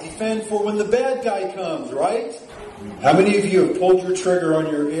why? Defend for when the bad guy comes, right? How many of you have pulled your trigger on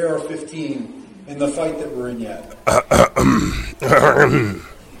your AR-15 in the fight that we're in yet?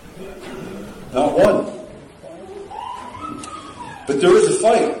 Not one. But there is a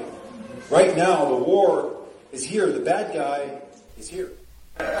fight. Right now, the war is here. The bad guy is here.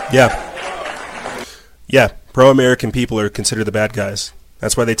 Yeah, pro-American people are considered the bad guys.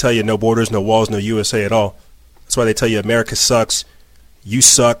 That's why they tell you no borders, no walls, no USA at all. That's why they tell you America sucks, you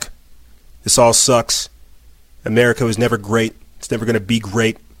suck, this all sucks. America was never great. It's never going to be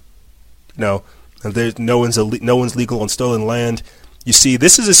great. There's no one's legal on stolen land. You see,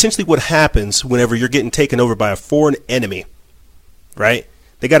 this is essentially what happens whenever you're getting taken over by a foreign enemy, right?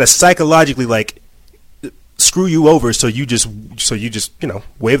 They got to psychologically screw you over so you just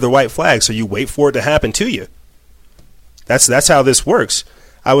wave the white flag, so you wait for it to happen to you. That's how this works.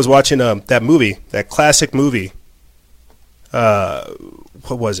 I was watching that movie, that classic movie. What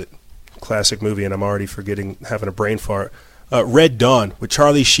was it? Classic movie, and I'm already forgetting, having a brain fart. Red Dawn with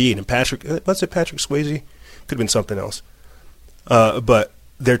Charlie Sheen and Patrick Swayze? Could have been something else. But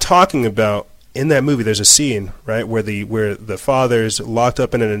they're talking about, in that movie, there's a scene, right, where the father's locked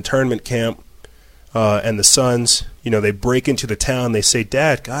up in an internment camp, and the sons, they break into the town. They say,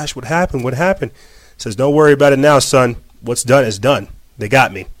 "Dad, gosh, what happened? What happened?" He says, "Don't worry about it now, son. What's done is done. They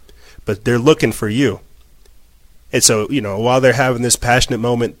got me. But they're looking for you." And so, while they're having this passionate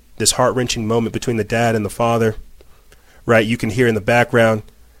moment, this heart-wrenching moment between the dad and the father, right, you can hear in the background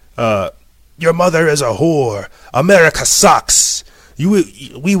Your mother is a whore. America sucks.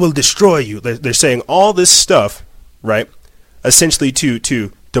 We will destroy you. They're saying all this stuff, right? Essentially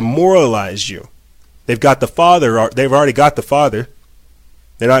to demoralize you. They've got the father. They've already got the father.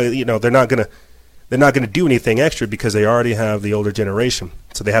 They're not gonna do anything extra because they already have the older generation.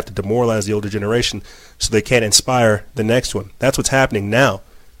 So they have to demoralize the older generation so they can't inspire the next one. That's what's happening now.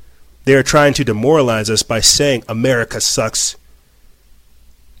 They're trying to demoralize us by saying America sucks.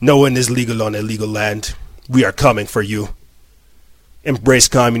 No one is legal on illegal land. We are coming for you. Embrace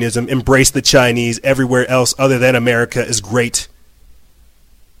communism. Embrace the Chinese. Everywhere else other than America is great.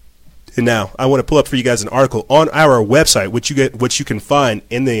 And now I want to pull up for you guys an article on our website, which you can find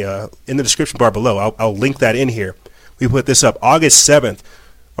in the description bar below. I'll link that in here. We put this up August 7th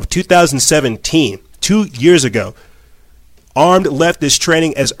of 2017, 2 years ago. Armed leftists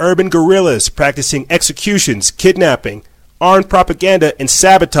training as urban guerrillas, practicing executions, kidnapping, armed propaganda, and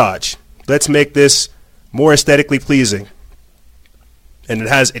sabotage. Let's make this more aesthetically pleasing. And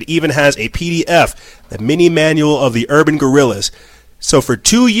it even has a PDF, the mini manual of the urban guerrillas. So for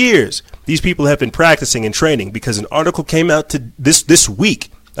 2 years, these people have been practicing and training because an article came out this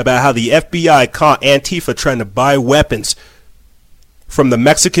week about how the FBI caught Antifa trying to buy weapons from the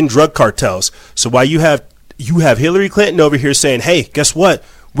Mexican drug cartels. So while you have Hillary Clinton over here saying, hey, guess what?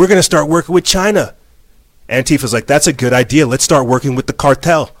 We're going to start working with China. Antifa's like, that's a good idea. Let's start working with the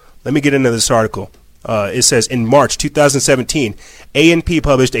cartel. Let me get into this article. It says, in March 2017, A&P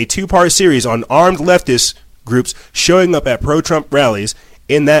published a 2-part series on armed leftist groups showing up at pro-Trump rallies.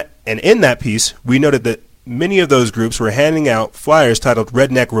 In that piece, we noted that many of those groups were handing out flyers titled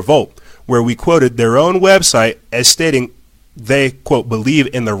Redneck Revolt, where we quoted their own website as stating they, quote,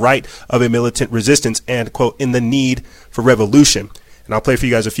 believe in the right of a militant resistance and, quote, in the need for revolution. And I'll play for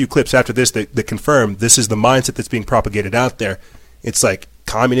you guys a few clips after this that confirm this is the mindset that's being propagated out there. It's like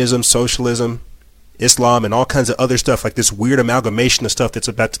communism, socialism, Islam, and all kinds of other stuff, like this weird amalgamation of stuff that's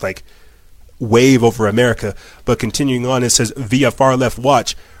about to like wave over America. But continuing on, it says, via Far Left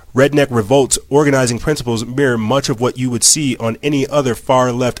Watch, Redneck Revolt's organizing principles mirror much of what you would see on any other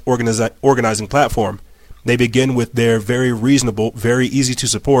far left organizing platform. They begin with their very reasonable, very easy to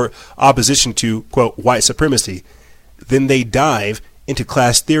support opposition to, quote, white supremacy. Then they dive into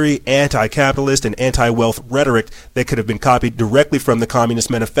class theory, anti-capitalist, and anti-wealth rhetoric that could have been copied directly from the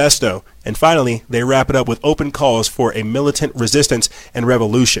Communist Manifesto. And finally, they wrap it up with open calls for a militant resistance and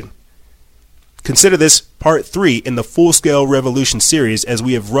revolution. Consider this part 3 in the Full-Scale Revolution series, as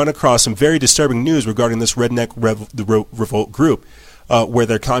we have run across some very disturbing news regarding this Redneck Revolt group, where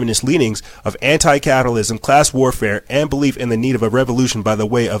their communist leanings of anti-capitalism, class warfare, and belief in the need of a revolution by the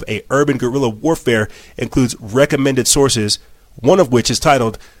way of a urban guerrilla warfare includes recommended sources, one of which is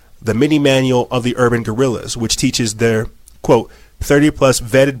titled The Mini Manual of the Urban Guerrillas, which teaches their, quote, 30-plus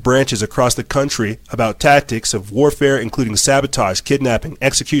vetted branches across the country about tactics of warfare, including sabotage, kidnapping,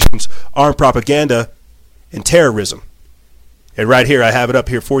 executions, armed propaganda, and terrorism. And right here, I have it up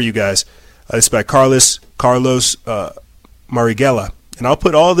here for you guys. It's by Carlos Marighella. And I'll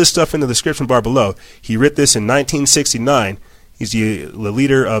put all this stuff in the description bar below. He wrote this in 1969. He's the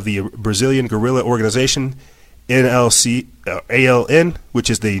leader of the Brazilian guerrilla organization, ALN, which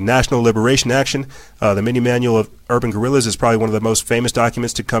is the National Liberation Action. The Mini Manual of Urban Guerrillas is probably one of the most famous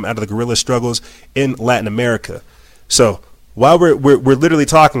documents to come out of the guerrilla struggles in Latin America. So while we're literally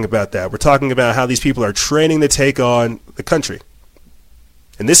talking about that, we're talking about how these people are training to take on the country.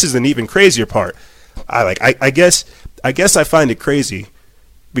 And this is an even crazier part. I guess I find it crazy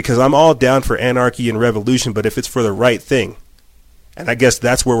because I'm all down for anarchy and revolution, but if it's for the right thing. And I guess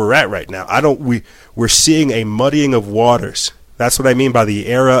that's where we're at right now. We're seeing a muddying of waters. That's what I mean by the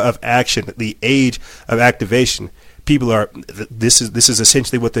era of action, the age of activation. People are. This is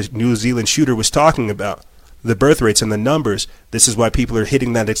essentially what the New Zealand shooter was talking about. The birth rates and the numbers. This is why people are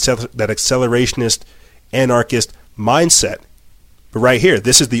hitting that accelerationist, anarchist mindset. But right here,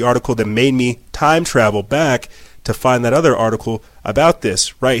 this is the article that made me time travel back to find that other article about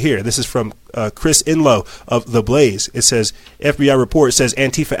this right here. This is from Chris Inlow of The Blaze. It says, FBI report says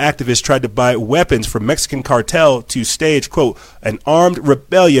Antifa activists tried to buy weapons from Mexican cartel to stage, quote, an armed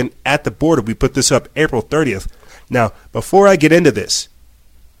rebellion at the border. We put this up April 30th. Now, before I get into this,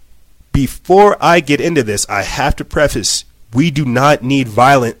 I have to preface, we do not need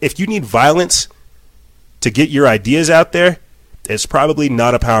violence. If you need violence to get your ideas out there, it's probably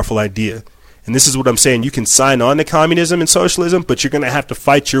not a powerful idea. And this is what I'm saying. You can sign on to communism and socialism, but you're going to have to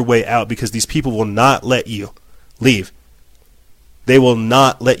fight your way out because these people will not let you leave. They will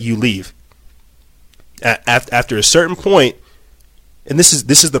not let you leave. After a certain point, and this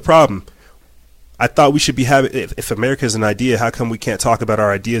is the problem. I thought we should be having, if America is an idea, how come we can't talk about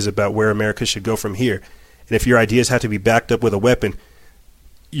our ideas about where America should go from here? And if your ideas have to be backed up with a weapon,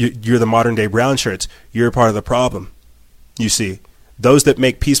 you're the modern day brown shirts. You're part of the problem. You see, those that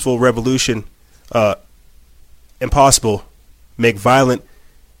make peaceful revolution impossible make violent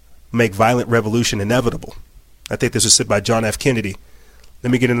revolution inevitable. I think this was said by John F. Kennedy.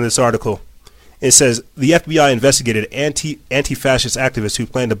 Let me get into this article. It says the FBI investigated anti-fascist activists who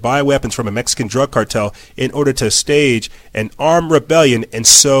planned to buy weapons from a Mexican drug cartel in order to stage an armed rebellion and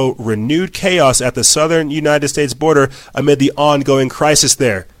sow renewed chaos at the southern United States border amid the ongoing crisis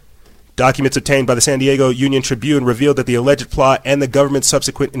there. Documents obtained by the San Diego Union Tribune revealed that the alleged plot and the government's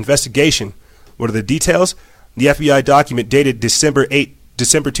subsequent investigation. What are the details? The FBI document dated December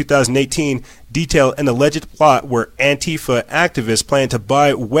 2018 detailed an alleged plot where Antifa activists planned to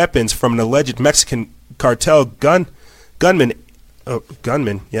buy weapons from an alleged Mexican cartel gunman,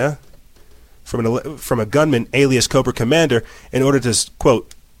 from a gunman alias Cobra Commander in order to,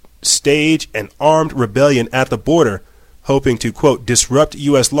 quote, stage an armed rebellion at the border, hoping to, quote, disrupt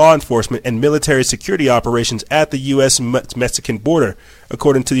U.S. law enforcement and military security operations at the U.S.-Mexican border,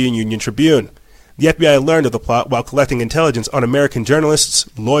 according to the Union Tribune. The FBI learned of the plot while collecting intelligence on American journalists,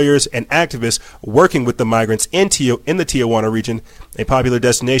 lawyers, and activists working with the migrants in the Tijuana region, a popular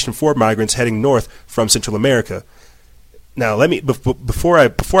destination for migrants heading north from Central America. Now, let me before I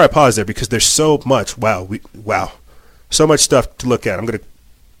pause there, because there's so much. So much stuff to look at.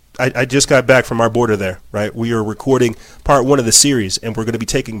 I just got back from our border there. Right, we are recording part 1 of the series, and we're going to be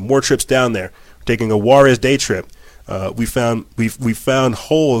taking more trips down there. We're taking a Juarez day trip. We found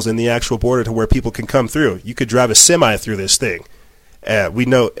holes in the actual border to where people can come through. You could drive a semi through this thing. We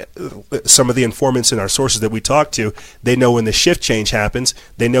know some of the informants and our sources that we talk to, they know when the shift change happens.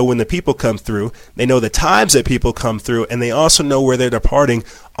 They know when the people come through. They know the times that people come through, and they also know where they're departing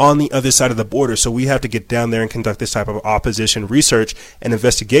on the other side of the border. So we have to get down there and conduct this type of opposition research and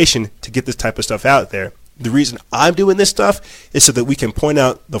investigation to get this type of stuff out there. The reason I'm doing this stuff is so that we can point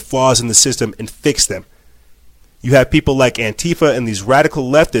out the flaws in the system and fix them. You have people like Antifa and these radical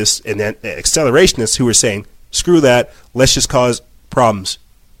leftists and accelerationists who are saying, "Screw that. Let's just cause problems.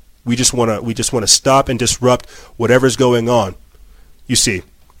 We just want to stop and disrupt whatever's going on." You see,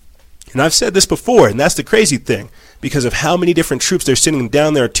 and I've said this before, and that's the crazy thing, because of how many different troops they're sending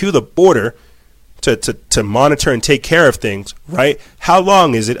down there to the border to monitor and take care of things. Right? How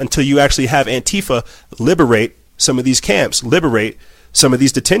long is it until you actually have Antifa liberate some of these camps, liberate some of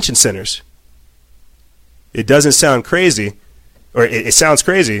these detention centers? It doesn't sound crazy, or it sounds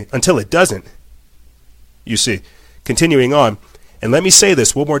crazy until it doesn't. You see, continuing on, and let me say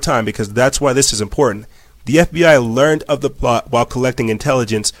this one more time because that's why this is important. The FBI learned of the plot while collecting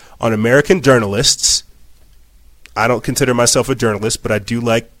intelligence on American journalists. I don't consider myself a journalist, but I do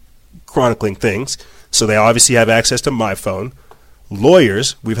like chronicling things, so they obviously have access to my phone.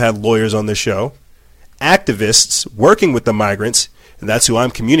 Lawyers, we've had lawyers on the show. Activists working with the migrants, and that's who I'm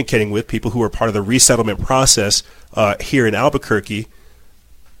communicating with, people who are part of the resettlement process here in Albuquerque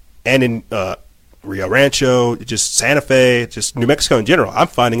and in Rio Rancho, just Santa Fe, just New Mexico in general. I'm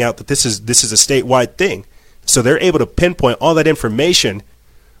finding out that this is a statewide thing. So they're able to pinpoint all that information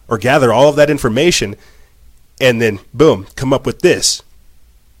or gather all of that information and then, boom, come up with this.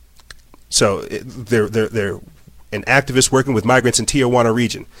 So they're an activist working with migrants in Tijuana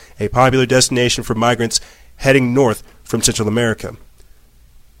region, a popular destination for migrants heading north from Central America.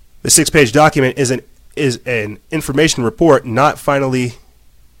 The 6-page document is an information report, not finally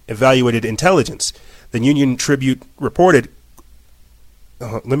evaluated intelligence. The Union Tribune reported,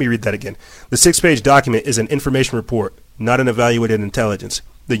 let me read that again. The 6-page document is an information report, not an evaluated intelligence.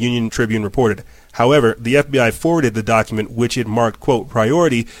 The Union Tribune reported. However, the FBI forwarded the document, which it marked, quote,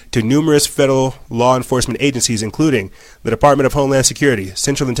 priority to numerous federal law enforcement agencies, including the Department of Homeland Security,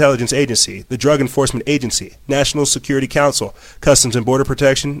 Central Intelligence Agency, the Drug Enforcement Agency, National Security Council, Customs and Border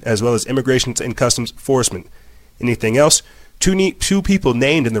Protection, as well as Immigration and Customs Enforcement. Anything else? Two people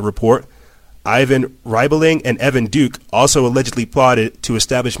named in the report, Ivan Reibeling and Evan Duke, also allegedly plotted to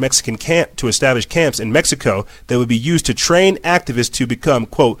establish camps in Mexico that would be used to train activists to become,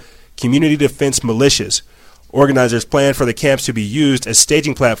 quote, community defense militias. Organizers planned for the camps to be used as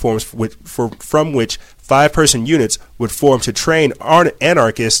staging platforms from which 5-person units would form to train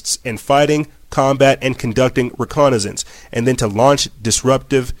anarchists in fighting, combat, and conducting reconnaissance, and then to launch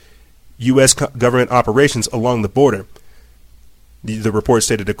disruptive U.S. government operations along the border. The report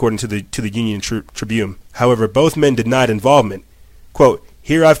stated, according to the Union Tribune. However, both men denied involvement. Quote,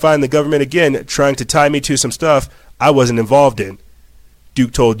 here I find the government again trying to tie me to some stuff I wasn't involved in,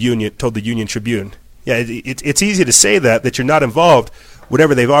 Duke told the Union Tribune. Yeah, it's easy to say that you're not involved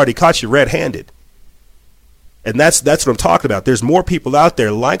whenever they've already caught you red-handed. And that's what I'm talking about. There's more people out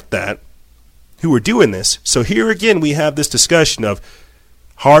there like that who are doing this. So here again, we have this discussion of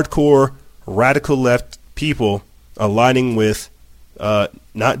hardcore, radical left people aligning with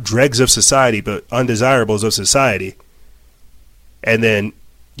not dregs of society, but undesirables of society. And then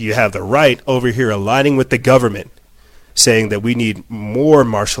you have the right over here aligning with the government, saying that we need more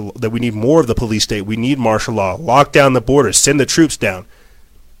that we need more of the police state, we need martial law, lock down the borders, send the troops down.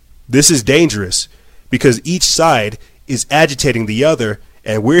 This is dangerous because each side is agitating the other,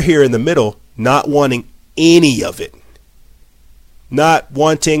 and we're here in the middle not wanting any of it. Not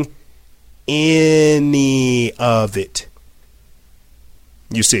wanting any of it.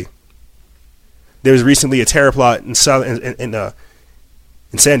 You see, there was recently a terror plot in San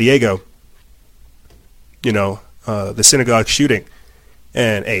Diego. You know, the synagogue shooting,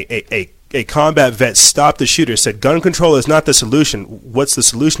 and a combat vet stopped the shooter. Said, "Gun control is not the solution. What's the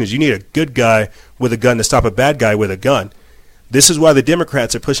solution? Is you need a good guy with a gun to stop a bad guy with a gun." This is why the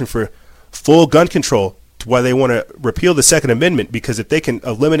Democrats are pushing for full gun control. Why they want to repeal the Second Amendment, because if they can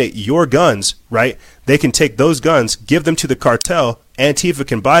eliminate your guns, right, they can take those guns, give them to the cartel, Antifa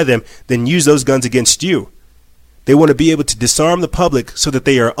can buy them, then use those guns against you. They want to be able to disarm the public so that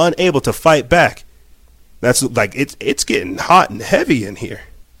they are unable to fight back. That's like, it's getting hot and heavy in here.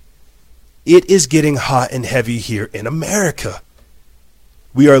 It is getting hot and heavy here in America.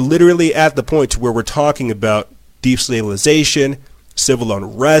 We are literally at the point where we're talking about destabilization, civil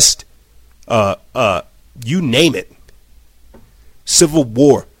unrest, you name it. Civil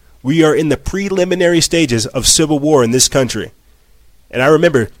war. We are in the preliminary stages of civil war in this country. And I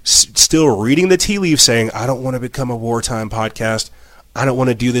remember still reading the tea leaves saying, I don't want to become a wartime podcast. I don't want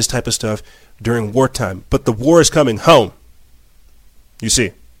to do this type of stuff during wartime. But the war is coming home. You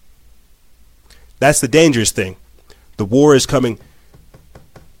see. That's the dangerous thing. The war is coming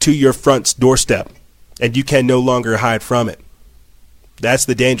to your front doorstep, and you can no longer hide from it. That's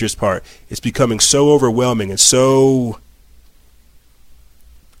the dangerous part. It's becoming so overwhelming and so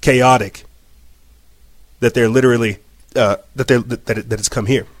chaotic that they're literally that it's come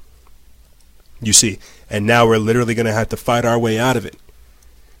here. You see, and now we're literally going to have to fight our way out of it.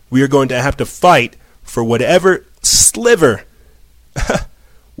 We are going to have to fight for whatever sliver,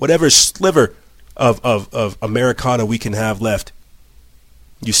 of Americana we can have left.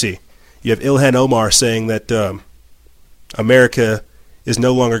 You see, you have Ilhan Omar saying that America is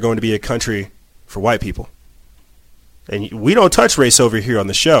no longer going to be a country for white people. And we don't touch race over here on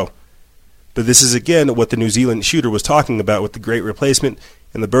the show. But this is, again, what the New Zealand shooter was talking about with the great replacement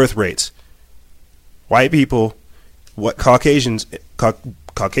and the birth rates. White people, what Caucasian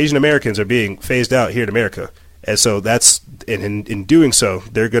Americans are being phased out here in America. And so that's, and in doing so,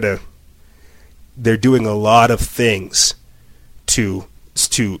 they're doing a lot of things to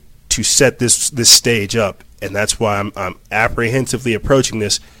set this stage up. And that's why I'm apprehensively approaching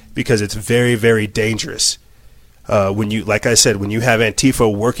this, because it's very, very dangerous. When you, like I said, when you have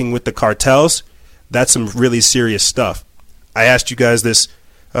Antifa working with the cartels, that's some really serious stuff. I asked you guys this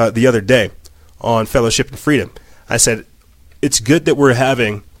the other day on Fellowship and Freedom. I said, it's good that we're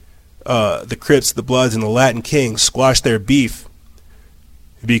having the Crips, the Bloods, and the Latin Kings squash their beef,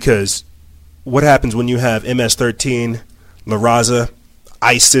 because what happens when you have MS-13, La Raza,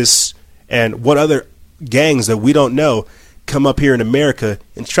 ISIS, and what other gangs that we don't know come up here in America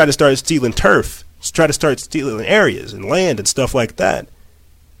and try to start stealing turf, try to start stealing areas and land and stuff like that.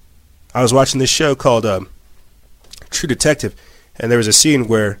 I was watching this show called True Detective, and there was a scene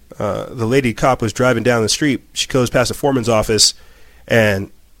where the lady cop was driving down the street. She goes past a foreman's office,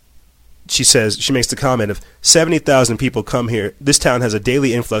 and she makes the comment of 70,000 people come here. This town has a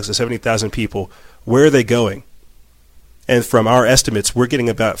daily influx of 70,000 people. Where are they going? And from our estimates, we're getting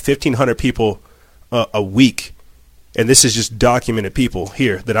about 1,500 people a week, and this is just documented people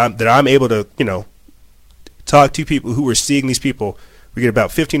here that I'm able to talk to people who are seeing these people. We get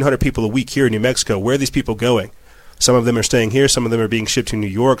about 1,500 people a week here in New Mexico. Where are these people going? Some of them are staying here. Some of them are being shipped to New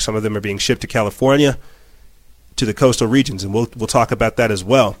York. Some of them are being shipped to California, to the coastal regions, and we'll talk about that as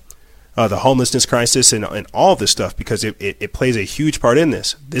well. The homelessness crisis and all of this stuff, because it plays a huge part in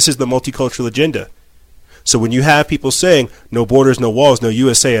this. This is the multicultural agenda. So when you have people saying no borders, no walls, no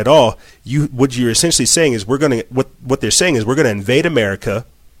USA at all, what you're essentially saying is what they're saying is we're going to invade America,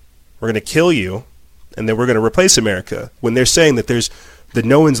 we're going to kill you, and then we're going to replace America. When they're saying that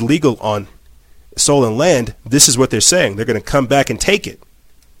no one's legal on soil and land, this is what they're saying. They're going to come back and take it.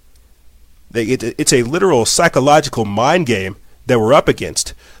 It's a literal psychological mind game that we're up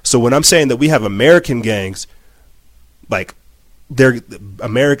against. So when I'm saying that we have American gangs, like they're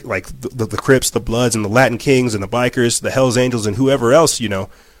American, like the Crips, the Bloods, and the Latin Kings, and the bikers, the Hells Angels, and whoever else,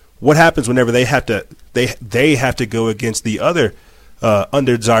 what happens whenever they have to They have to go against the other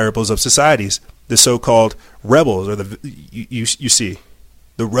undesirables of societies, the so-called rebels, or you see,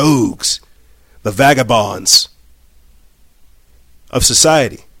 the rogues, the vagabonds of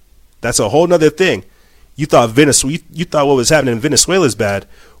society. That's a whole nother thing. You thought you thought what was happening in Venezuela is bad.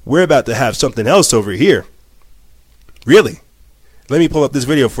 We're about to have something else over here. Really? Let me pull up this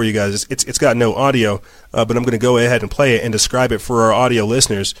video for you guys. It's got no audio, but I'm going to go ahead and play it and describe it for our audio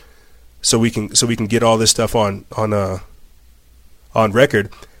listeners, so we can get all this stuff on record.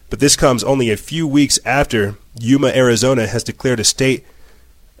 But this comes only a few weeks after Yuma, Arizona has declared a state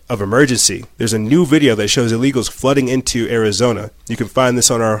of emergency. There's a new video that shows illegals flooding into Arizona. You can find this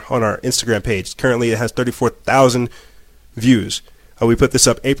on our Instagram page. Currently, it has 34,000 views. We put this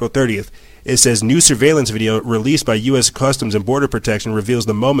up April 30th. It says, new surveillance video released by U.S. Customs and Border Protection reveals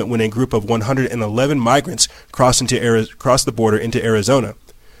the moment when a group of 111 migrants crossed the border into Arizona.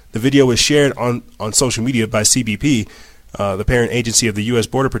 The video was shared on social media by CBP, the parent agency of the U.S.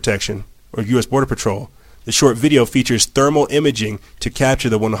 Border Protection, or U.S. Border Patrol. The short video features thermal imaging to capture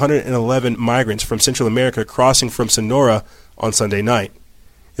the 111 migrants from Central America crossing from Sonora on Sunday night.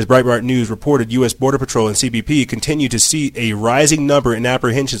 As Breitbart News reported, U.S. Border Patrol and CBP continue to see a rising number in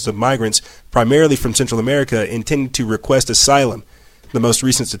apprehensions of migrants, primarily from Central America, intending to request asylum. The most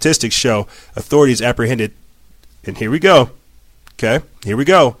recent statistics show authorities apprehended, and here we go,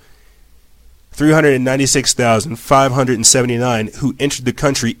 396,579 who entered the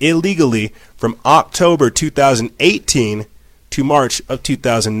country illegally from October 2018 to March of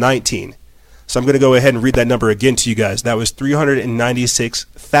 2019. So I'm going to go ahead and read that number again to you guys. That was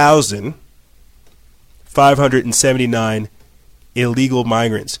 396,579 illegal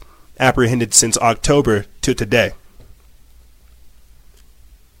migrants apprehended since October to today.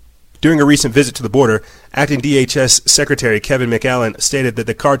 During a recent visit to the border, acting DHS Secretary Kevin McAllen stated that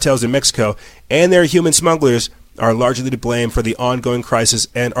the cartels in Mexico and their human smugglers are largely to blame for the ongoing crisis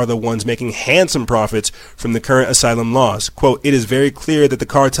and are the ones making handsome profits from the current asylum laws. Quote, it is very clear that the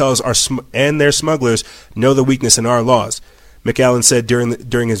cartels and their smugglers know the weakness in our laws. McAllen said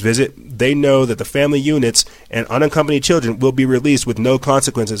during his visit, they know that the family units and unaccompanied children will be released with no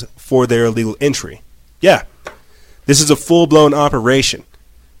consequences for their illegal entry. Yeah, this is a full-blown operation.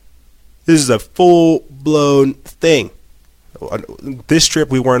 This is a full-blown thing. This trip,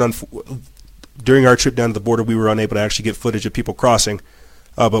 during our trip down to the border, we were unable to actually get footage of people crossing,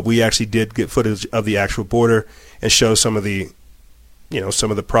 but we actually did get footage of the actual border and show some of the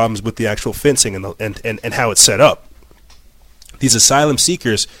problems with the actual fencing and how it's set up. These asylum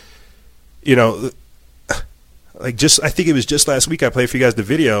seekers, I think it was just last week I played for you guys the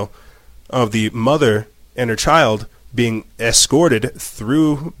video of the mother and her child being escorted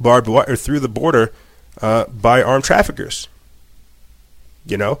through barbed wire through the border by armed traffickers.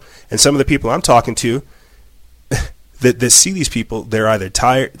 And some of the people I'm talking to that see these people, they're either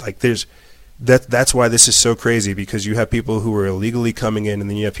tired, that's why this is so crazy, because you have people who are illegally coming in, and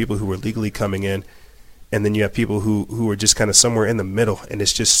then you have people who are legally coming in, and then you have people who are just kind of somewhere in the middle, and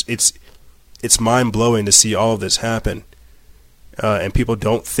it's mind blowing to see all of this happen. And people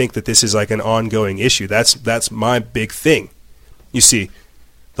don't think that this is like an ongoing issue. That's my big thing. You see,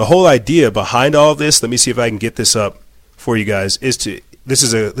 the whole idea behind all of this, let me see if I can get this up for you guys, this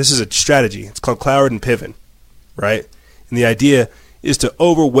is a strategy. It's called Cloward and Piven, right? And the idea is to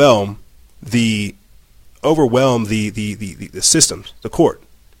overwhelm the systems, the court,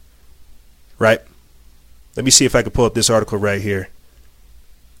 right? Let me see if I can pull up this article right here.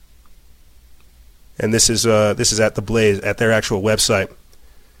 And this is at the Blaze, at their actual website.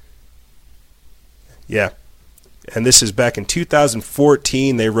 Yeah, and this is back in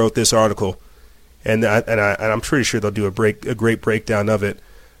 2014. They wrote this article, and I'm pretty sure they'll do a great breakdown of it.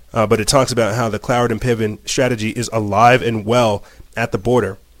 But it talks about how the Cloward and Piven strategy is alive and well at the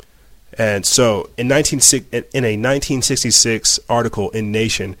border. And so, in a 1966 article in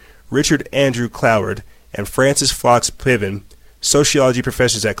Nation, Richard Andrew Cloward and Francis Fox Piven, sociology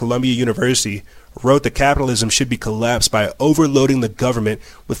professors at Columbia University, wrote that capitalism should be collapsed by overloading the government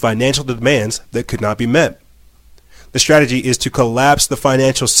with financial demands that could not be met. The strategy is to collapse the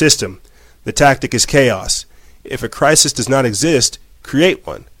financial system. The tactic is chaos. If a crisis does not exist, create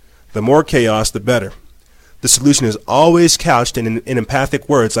one. The more chaos, the better. The solution is always couched in empathic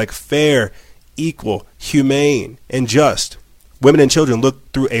words like fair, equal, humane, and just. Women and children look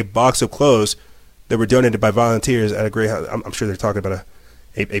through a box of clothes that were donated by volunteers at a Greyhound. I'm sure they're talking about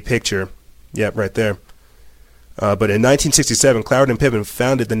a picture. Yeah, right there. But in 1967, Cloward and Piven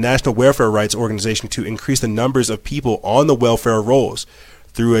founded the National Welfare Rights Organization to increase the numbers of people on the welfare rolls.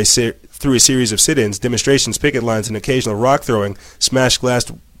 Through a series of sit-ins, demonstrations, picket lines, and occasional rock throwing, smashed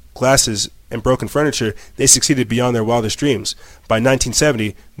glasses and broken furniture, they succeeded beyond their wildest dreams. By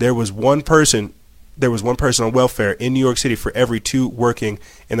 1970, there was one person on welfare in New York City for every 2 working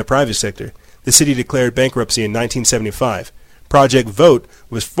in the private sector. The city declared bankruptcy in 1975. Project Vote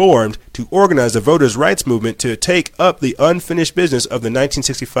was formed to organize the voters' rights movement to take up the unfinished business of the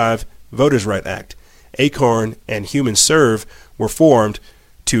 1965 Voters' Right Act. Acorn and Human Serve were formed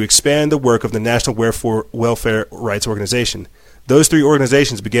to expand the work of the National Welfare Rights Organization. Those 3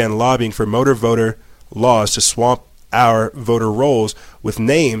 organizations began lobbying for motor voter laws to swamp our voter rolls with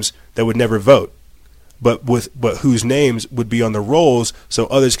names that would never vote, but whose names would be on the rolls so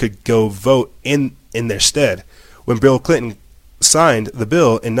others could go vote in their stead. When Bill Clinton signed the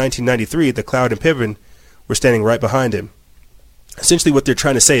bill in 1993, the Cloud and Piven were standing right behind him. Essentially what they're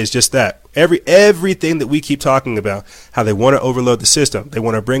trying to say is just that. Everything that we keep talking about, how they want to overload the system. They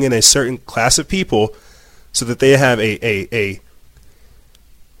want to bring in a certain class of people so that they have a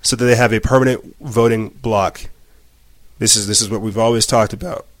permanent voting block. This is what we've always talked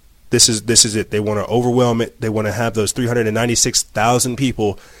about. This is it. They want to overwhelm it. They want to have those 396,000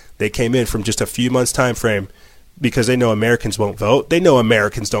 people that came in from just a few months time frame because they know Americans won't vote. They know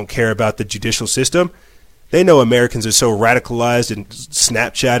Americans don't care about the judicial system. They know Americans are so radicalized and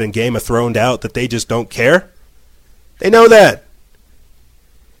Snapchat and Game of Thrones out that they just don't care. They know that.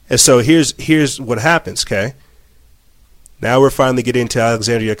 And so here's what happens, okay? Now we're finally getting to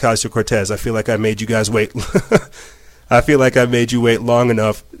Alexandria Ocasio-Cortez. I feel like I made you guys wait. I feel like I made you wait long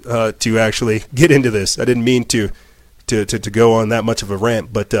enough to actually get into this. I didn't mean to go on that much of a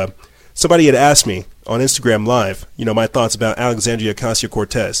rant, but somebody had asked me on Instagram Live, my thoughts about Alexandria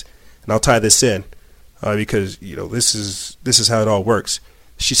Ocasio-Cortez, and I'll tie this in because this is how it all works.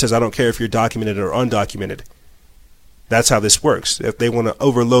 She says, "I don't care if you're documented or undocumented." That's how this works. If they want to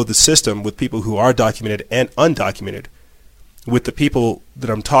overload the system with people who are documented and undocumented, with the people that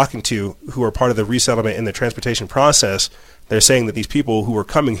I'm talking to who are part of the resettlement and the transportation process, they're saying that these people who are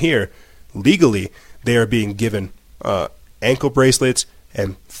coming here legally, they are being given ankle bracelets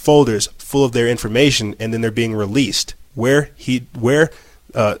and folders full of their information, and then they're being released where he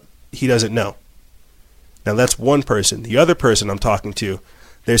doesn't know. Now that's one person. The other person I'm talking to,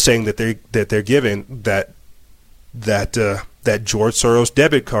 they're saying that they're given that George Soros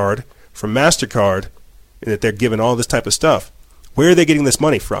debit card from MasterCard, and that they're given all this type of stuff. Where are they getting this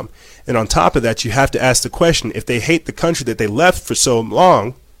money from? And on top of that, you have to ask the question, if they hate the country that they left for so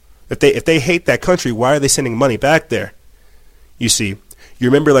long, if they hate that country, why are they sending money back there? You see, you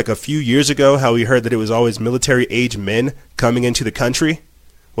remember like a few years ago how we heard that it was always military-age men coming into the country?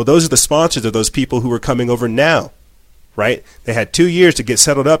 Well, those are the sponsors of those people who are coming over now, right? They had 2 years to get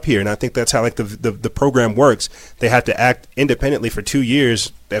settled up here, and I think that's how like the program works. They have to act independently for 2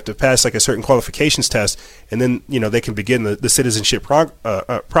 years. They have to pass like a certain qualifications test, and then they can begin the citizenship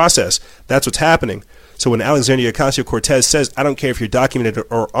process. That's what's happening. So when Alexandria Ocasio-Cortez says, "I don't care if you're documented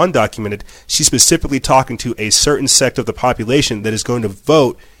or undocumented," she's specifically talking to a certain sect of the population that is going to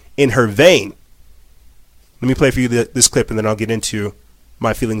vote in her vein. Let me play for you this clip, and then I'll get into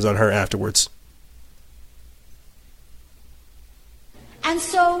my feelings on her afterwards. And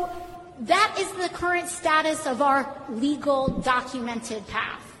so that is the current status of our legal documented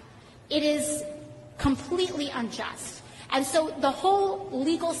path. It is completely unjust. And so the whole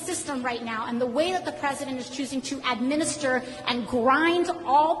legal system right now and the way that the president is choosing to administer and grind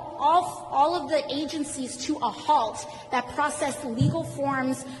all of the agencies to a halt that process legal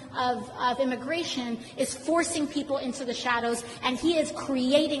forms of immigration is forcing people into the shadows, and he is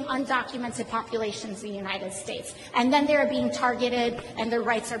creating undocumented populations in the United States. And then they're being targeted and their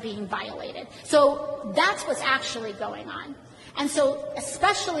rights are being violated. So that's what's actually going on. And so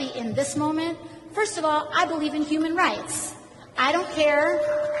especially in this moment, first of all, I believe in human rights. I don't care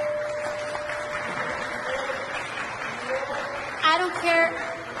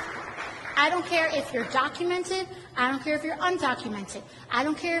if you're documented. I don't care if you're undocumented. I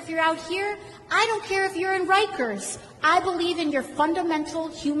don't care if you're out here. I don't care if you're in Rikers. I believe in your fundamental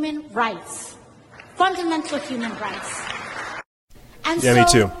human rights. Fundamental human rights. And yeah, me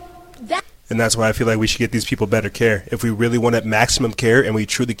too. And that's why I feel like we should get these people better care. If we really wanted maximum care and we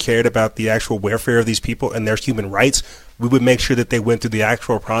truly cared about the actual welfare of these people and their human rights, we would make sure that they went through the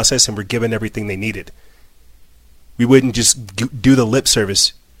actual process and were given everything they needed. We wouldn't just do the lip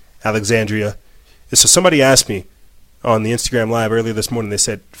service, Alexandria. And so somebody asked me on the Instagram Live earlier this morning, they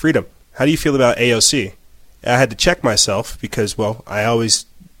said, "Freedom, how do you feel about AOC?" And I had to check myself because, well, I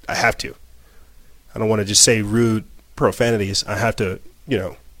have to. I don't want to just say rude profanities. I have to,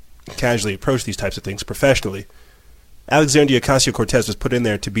 casually approach these types of things professionally. Alexandria Ocasio-Cortez was put in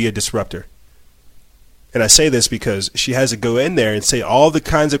there to be a disruptor. And I say this because she has to go in there and say all the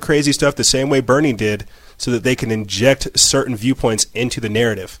kinds of crazy stuff the same way Bernie did so that they can inject certain viewpoints into the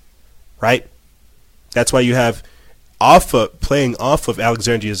narrative, right? That's why you have playing off of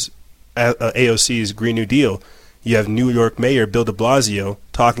Alexandria's AOC's Green New Deal. You have New York Mayor Bill de Blasio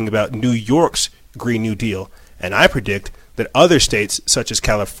talking about New York's Green New Deal. And I predict that other states such as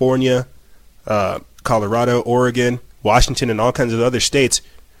California, Colorado, Oregon, Washington, and all kinds of other states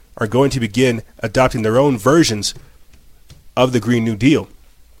are going to begin adopting their own versions of the Green New Deal.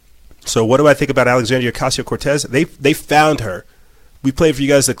 So what do I think about Alexandria Ocasio-Cortez? They found her. We played for you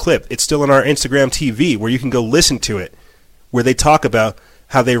guys the clip. It's still on our Instagram TV where you can go listen to it, where they talk about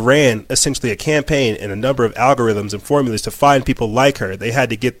how they ran essentially a campaign and a number of algorithms and formulas to find people like her. They had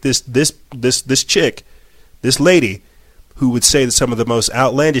to get this chick, this lady, who would say some of the most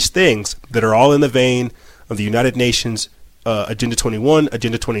outlandish things that are all in the vein of the United Nations Agenda 21,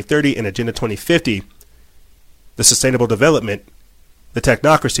 Agenda 2030, and Agenda 2050, the sustainable development, the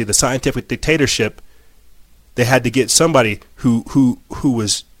technocracy, the scientific dictatorship. They had to get somebody who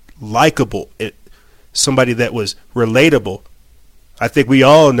was likable, somebody that was relatable. I think we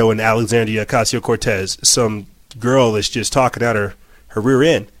all know an Alexandria Ocasio-Cortez, some girl that's just talking out her rear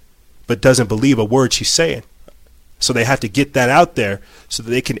end, but doesn't believe a word she's saying. So they have to get that out there so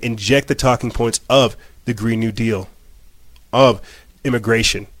that they can inject the talking points of the Green New Deal, of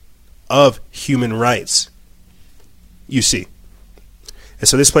immigration, of human rights. You see. And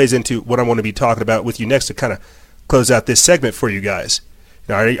so this plays into what I want to be talking about with you next to kind of close out this segment for you guys.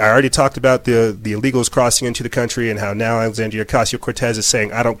 Now, I already talked about the illegals crossing into the country and how now Alexandria Ocasio-Cortez is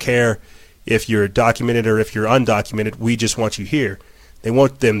saying, I don't care if you're documented or if you're undocumented, we just want you here. They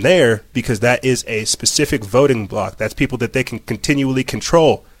want them there because that is a specific voting block. That's people that they can continually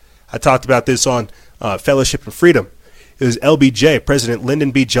control. I talked about this on Fellowship and Freedom. It was LBJ, President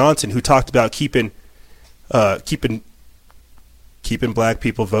Lyndon B. Johnson, who talked about keeping black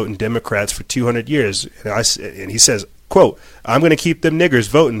people voting Democrats for 200 years. And he says, quote, I'm going to keep them niggers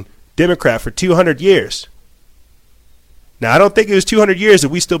voting Democrat for 200 years. Now, I don't think it was 200 years that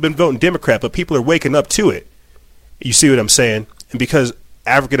we still been voting Democrat, but people are waking up to it. You see what I'm saying? And because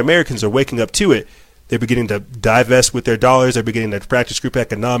African Americans are waking up to it, they're beginning to divest with their dollars. They're beginning to practice group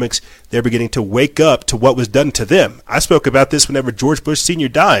economics. They're beginning to wake up to what was done to them. I spoke about this whenever George Bush Sr.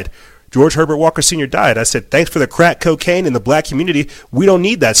 died. George Herbert Walker Sr. died. I said, thanks for the crack cocaine in the black community. We don't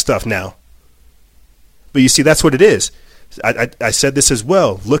need that stuff now. But you see, that's what it is. I said this as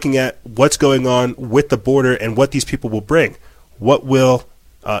well, looking at what's going on with the border and what these people will bring. What will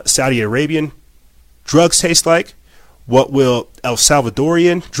Saudi Arabian drugs taste like? What will El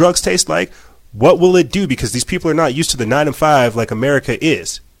Salvadorian drugs taste like? What will it do? Because these people are not used to the 9 to 5 like America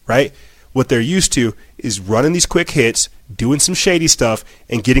is, right? What they're used to is running these quick hits, doing some shady stuff,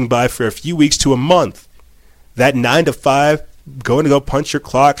 and getting by for a few weeks to a month. That 9 to 5, going to go punch your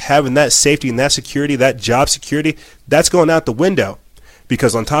clock, having that safety and that security, that job security, that's going out the window.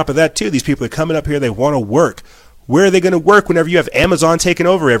 Because on top of that, too, these people are coming up here, they want to work. Where are they going to work whenever you have Amazon taking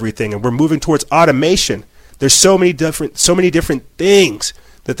over everything and we're moving towards automation? There's so many different things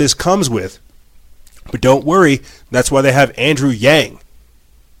that this comes with. But don't worry, that's why they have Andrew Yang,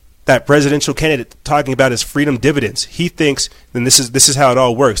 that presidential candidate, talking about his freedom dividends. He thinks, and this is how it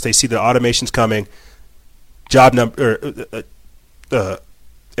all works. They see the automation's coming,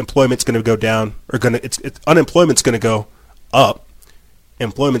 employment's going to go down, or unemployment's going to go up,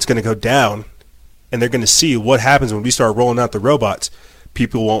 employment's going to go down, and they're going to see what happens when we start rolling out the robots.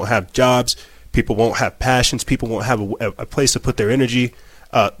 People won't have jobs. People won't have passions. People won't have a place to put their energy.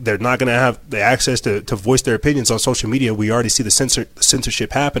 They're not going to have the access to voice their opinions on social media. We already see the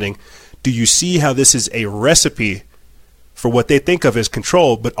censorship happening. Do you see how this is a recipe for what they think of as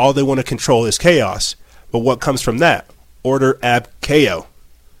control, but all they want to control is chaos? But what comes from that? Order ab chaos.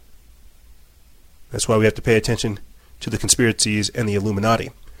 That's why we have to pay attention to the conspiracies and the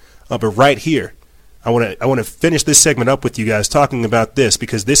Illuminati. But right here, I want to finish this segment up with you guys talking about this,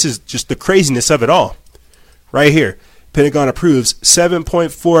 because this is just the craziness of it all. Right here, Pentagon approves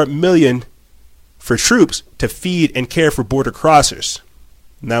 $7.4 million for troops to feed and care for border crossers.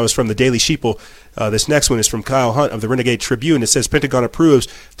 And that was from the Daily Sheeple. This next one is from Kyle Hunt of the Renegade Tribune. It says Pentagon approves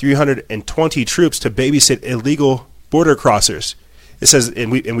 320 troops to babysit illegal border crossers. It says,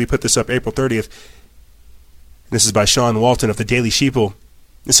 and we put this up April 30th. This is by Sean Walton of the Daily Sheeple.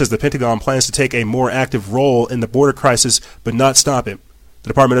 It says the Pentagon plans to take a more active role in the border crisis, but not stop it. The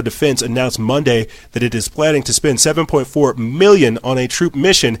Department of Defense announced Monday that it is planning to spend $7.4 million on a troop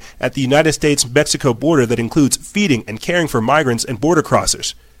mission at the United States-Mexico border that includes feeding and caring for migrants and border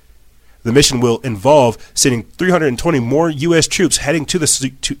crossers. The mission will involve sending 320 more U.S. troops heading to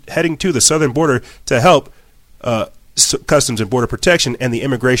the southern border to help Customs and Border Protection and the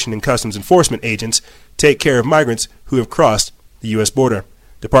Immigration and Customs Enforcement agents take care of migrants who have crossed the U.S. border.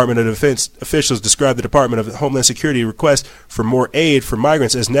 Department of Defense officials described the Department of Homeland Security request for more aid for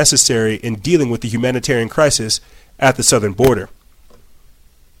migrants as necessary in dealing with the humanitarian crisis at the southern border.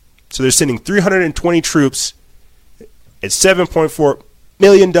 So they're sending 320 troops at $7.4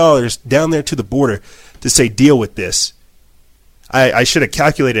 million down there to the border to say deal with this. I should have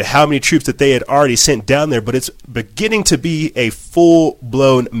calculated how many troops that they had already sent down there, but it's beginning to be a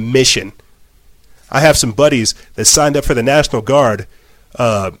full-blown mission. I have some buddies that signed up for the National Guard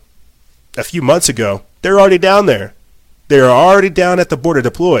a few months ago. They're already down there. They're already down at the border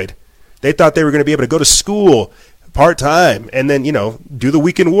deployed. They thought they were going to be able to go to school part-time and then, do the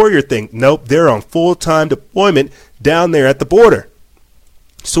weekend warrior thing. Nope, they're on full-time deployment down there at the border.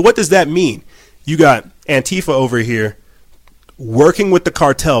 So what does that mean? You got Antifa over here working with the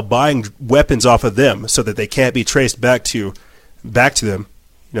cartel, buying weapons off of them so that they can't be traced back to them.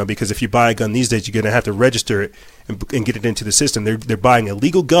 Because if you buy a gun these days, you're going to have to register it and get it into the system. They're buying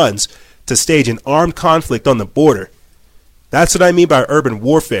illegal guns to stage an armed conflict on the border. That's what I mean by urban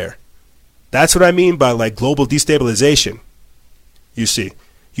warfare. That's what I mean by global destabilization. You see,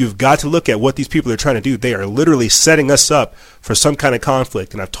 you've got to look at what these people are trying to do. They are literally setting us up for some kind of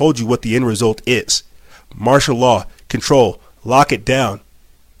conflict, and I've told you what the end result is. Martial law, control, lock it down.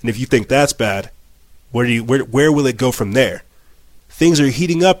 And if you think that's bad, where will it go from there? Things are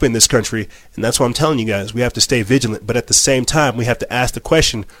heating up in this country, and that's why I'm telling you guys, we have to stay vigilant. But at the same time, we have to ask the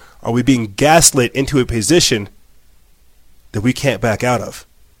question, are we being gaslit into a position that we can't back out of?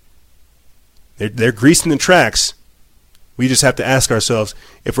 They're greasing the tracks. We just have to ask ourselves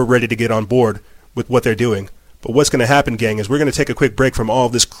if we're ready to get on board with what they're doing. But what's going to happen, gang, is we're going to take a quick break from all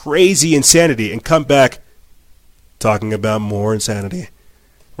of this crazy insanity and come back talking about more insanity.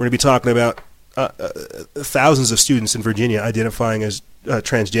 We're going to be talking about thousands of students in Virginia identifying as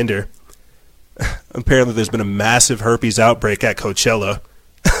transgender. Apparently there's been a massive herpes outbreak at Coachella.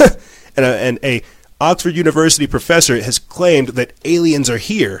 and a Oxford University professor has claimed that aliens are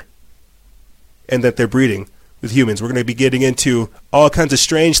here and that they're breeding with humans. We're going to be getting into all kinds of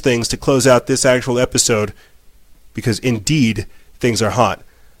strange things to close out this actual episode because indeed things are hot.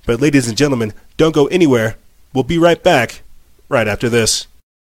 But ladies and gentlemen, don't go anywhere. We'll be right back right after this.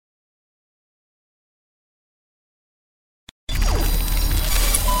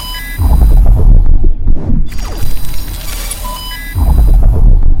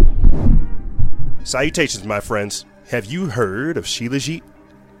 Salutations, my friends. Have you heard of Shilajit?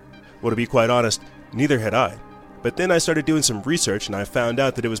 Well, to be quite honest, neither had I. But then I started doing some research and I found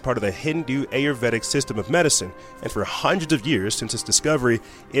out that it was part of the Hindu Ayurvedic system of medicine, and for hundreds of years since its discovery,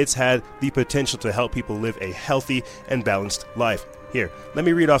 it's had the potential to help people live a healthy and balanced life. Here, let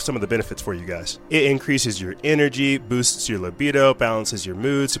me read off some of the benefits for you guys. It increases your energy, boosts your libido, balances your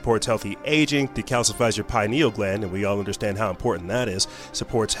mood, supports healthy aging, decalcifies your pineal gland, and we all understand how important that is,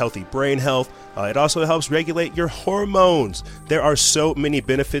 supports healthy brain health. It also helps regulate your hormones. There are so many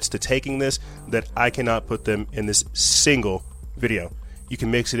benefits to taking this that I cannot put them in this single video. You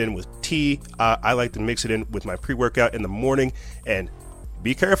can mix it in with tea. I like to mix it in with my pre-workout in the morning, and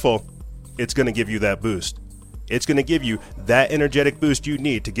be careful, it's going to give you that boost. It's going to give you that energetic boost you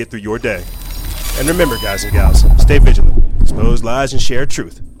need to get through your day. And remember, guys and gals, stay vigilant, expose lies, and share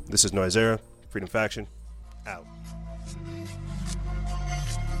truth. This is Noisera, Freedom Faction, out.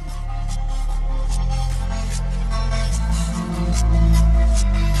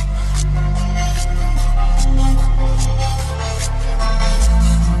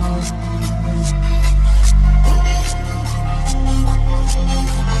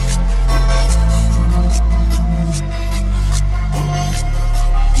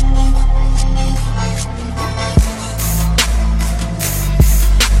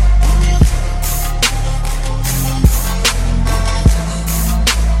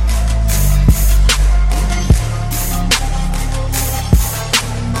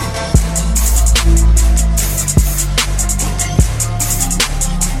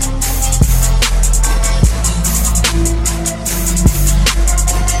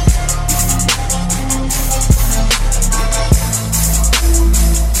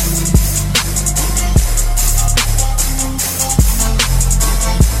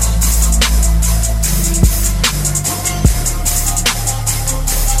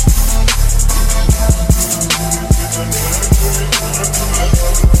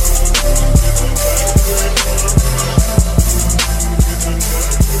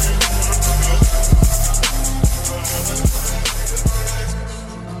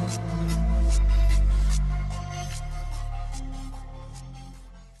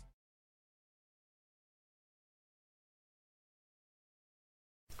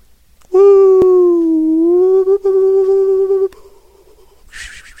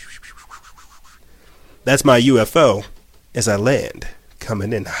 That's my UFO as I land,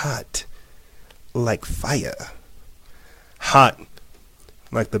 coming in hot like fire. Hot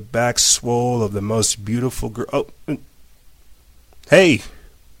like the back swole of the most beautiful girl. Oh, hey,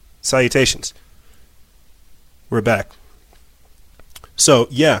 salutations. We're back. So,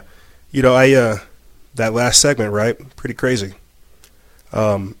 yeah, that last segment, right? Pretty crazy.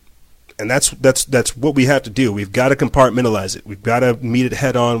 And that's what we have to do. We've got to compartmentalize it. We've got to meet it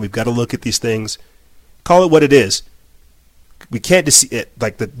head on. We've got to look at these things. Call it what it is. We can't deceive it.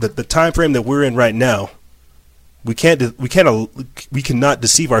 Like the time frame that we're in right now, we cannot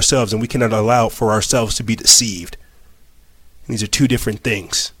deceive ourselves, and we cannot allow for ourselves to be deceived. And these are two different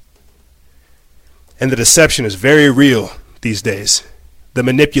things. And the deception is very real these days. The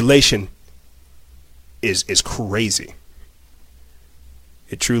manipulation is crazy.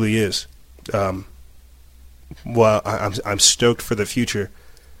 It truly is. Well, I'm stoked for the future,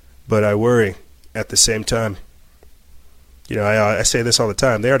 but I worry at the same time. I say this all the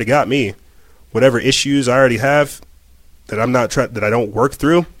time. They already got me. Whatever issues I already have that I don't work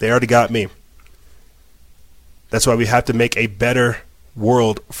through, they already got me. That's why we have to make a better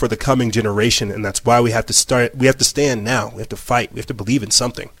world for the coming generation, and that's why we have to stand now. We have to fight. We have to believe in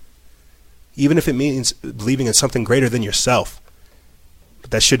something, even if it means believing in something greater than yourself.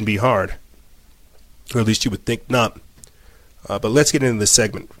 But that shouldn't be hard, or at least you would think not. But let's get into this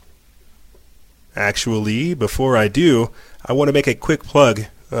segment. Actually, before I do, I want to make a quick plug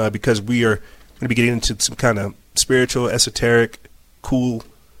because we are going to be getting into some kind of spiritual, esoteric, cool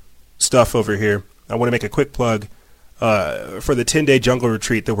stuff over here. I want to make a quick plug for the 10-day jungle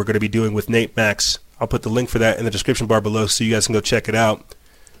retreat that we're going to be doing with Nate Max. I'll put the link for that in the description bar below so you guys can go check it out.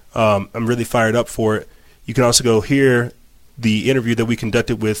 I'm really fired up for it. You can also go hear the interview that we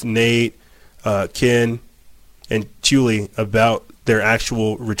conducted with Nate, Ken, and Julie about their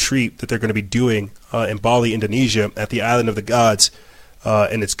actual retreat that they're going to be doing in Bali, Indonesia, at the Island of the Gods.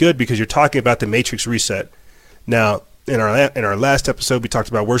 And it's good because you're talking about the Matrix reset. Now, in our last episode, we talked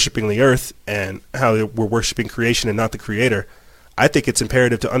about worshiping the earth and how we're worshiping creation and not the creator. I think it's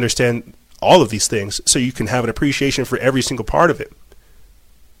imperative to understand all of these things so you can have an appreciation for every single part of it.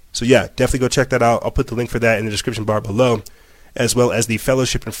 So yeah, definitely go check that out. I'll put the link for that in the description bar below, as well as the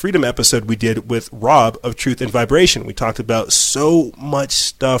Fellowship and Freedom episode we did with Rob of Truth and Vibration. We talked about so much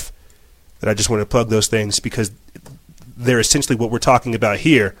stuff that I just want to plug those things because they're essentially what we're talking about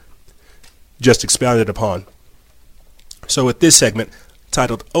here, just expounded upon. So with this segment,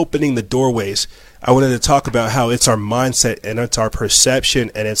 titled Opening the Doorways, I wanted to talk about how it's our mindset and it's our perception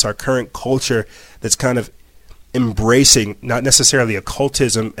and it's our current culture that's kind of embracing, not necessarily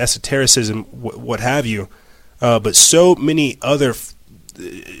occultism, esotericism, what have you, but so many other,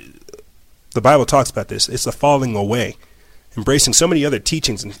 the Bible talks about this, it's the falling away, embracing so many other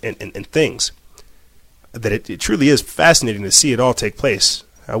teachings and things, that it truly is fascinating to see it all take place.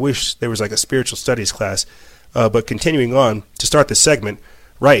 I wish there was like a spiritual studies class. But continuing on, to start this segment,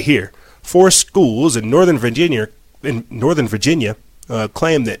 right here, 4 schools in Northern Virginia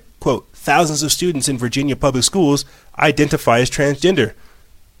claim that, quote, thousands of students in Virginia public schools identify as transgender.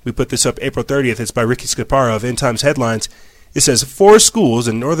 We put this up April 30th. It's by Ricky Scapara of End Times Headlines. It says 4 schools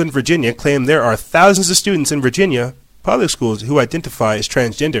in Northern Virginia claim there are thousands of students in Virginia public schools who identify as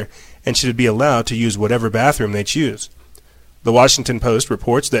transgender and should be allowed to use whatever bathroom they choose. The Washington Post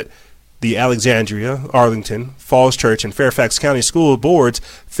reports that the Alexandria, Arlington, Falls Church, and Fairfax County School boards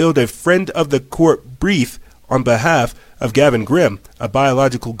filled a friend of the court brief on behalf of Gavin Grimm, a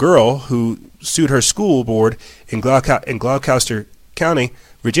biological girl who sued her school board in Gloucester County,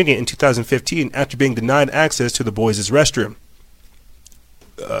 Virginia in 2015 after being denied access to the boys' restroom.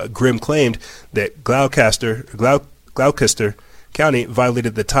 Grimm claimed that Gloucester County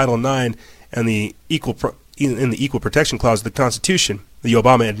violated the Title IX and the Equal Protection Clause of the Constitution. The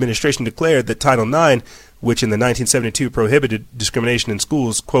Obama administration declared that Title IX, which in the 1972 prohibited discrimination in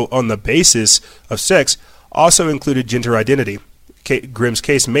schools, quote, on the basis of sex, also included gender identity. Grimm's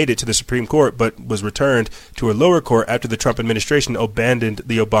case made it to the Supreme Court, but was returned to a lower court after the Trump administration abandoned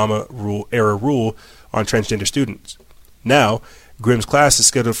the Obama era rule on transgender students. Now, Grimm's class is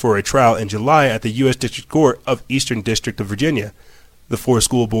scheduled for a trial in July at the U.S. District Court of Eastern District of Virginia. The 4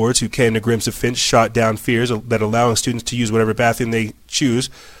 school boards who came to Grimm's defense shot down fears that allowing students to use whatever bathroom they choose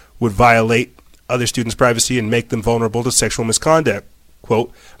would violate other students' privacy and make them vulnerable to sexual misconduct.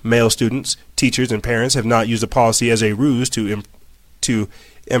 Quote, male students, teachers, and parents have not used the policy as a ruse to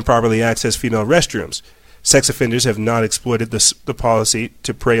improperly access female restrooms. Sex offenders have not exploited the policy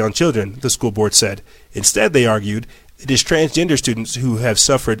to prey on children, the school board said. Instead, they argued, it is transgender students who have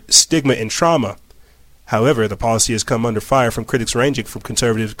suffered stigma and trauma. However, the policy has come under fire from critics ranging from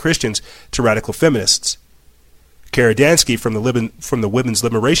conservative Christians to radical feminists. Kara Dansky from the Women's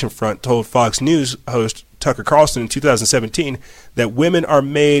Liberation Front told Fox News host Tucker Carlson in 2017 that women are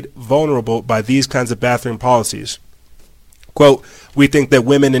made vulnerable by these kinds of bathroom policies. Quote, "We think that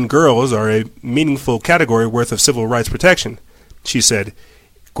women and girls are a meaningful category worth of civil rights protection," she said.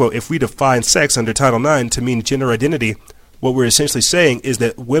 Quote, "If we define sex under Title IX to mean gender identity, what we're essentially saying is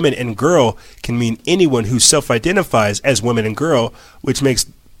that women and girl can mean anyone who self-identifies as women and girl, which makes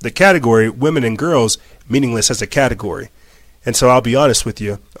the category women and girls meaningless as a category." And so I'll be honest with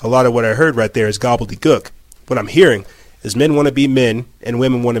you, a lot of what I heard right there is gobbledygook. What I'm hearing is men want to be men and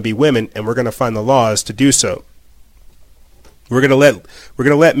women want to be women, and we're going to find the laws to do so. We're going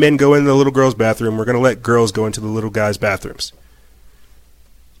to let men go into the little girl's bathroom. We're going to let girls go into the little guys' bathrooms.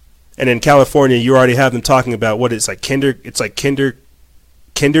 And in California, you already have them talking about what it's like kinder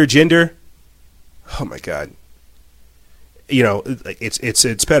gender. Oh my God. You know, it's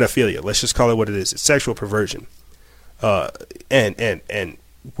pedophilia. Let's just call it what it is. It's sexual perversion. And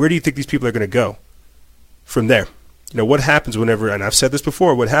where do you think these people are going to go from there? You know, what happens whenever, and I've said this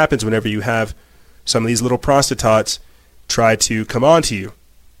before, what happens whenever you have some of these little prostitutes try to come on to you?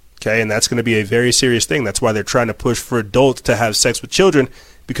 Okay, and that's going to be a very serious thing. That's why they're trying to push for adults to have sex with children,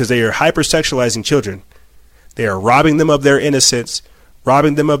 because they are hypersexualizing children. They are robbing them of their innocence,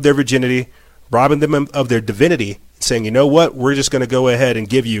 robbing them of their virginity, robbing them of their divinity, saying, you know what, we're just going to go ahead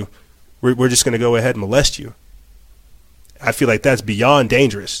and we're just going to go ahead and molest you. I feel like that's beyond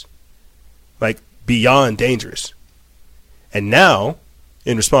dangerous. Like, beyond dangerous. And now,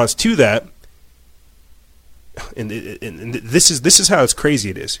 in response to that, and this is how it's crazy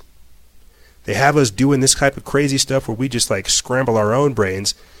it is. They have us doing this type of crazy stuff where we just like scramble our own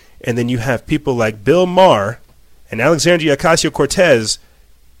brains, and then you have people like Bill Maher and Alexandria Ocasio-Cortez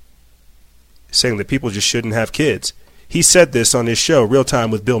saying that people just shouldn't have kids. He said this on his show, Real Time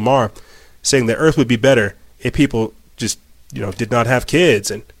with Bill Maher, saying that Earth would be better if people just, did not have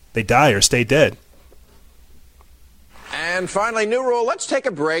kids and they die or stay dead. And finally, new rule, let's take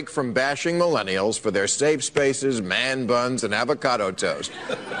a break from bashing millennials for their safe spaces, man buns, and avocado toast.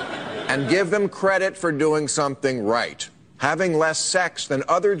 And give them credit for doing something right. Having less sex than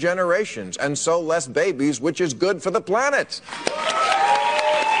other generations, and so less babies, which is good for the planet.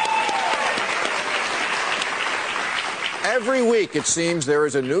 Every week, it seems, there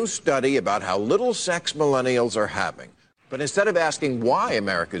is a new study about how little sex millennials are having. But instead of asking why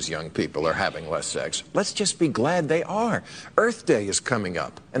America's young people are having less sex, let's just be glad they are. Earth Day is coming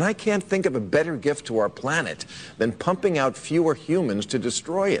up, and I can't think of a better gift to our planet than pumping out fewer humans to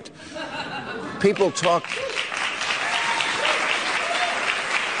destroy it. People talk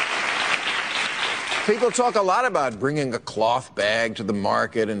a lot about bringing a cloth bag to the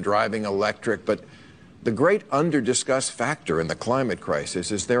market and driving electric, but the great under-discussed factor in the climate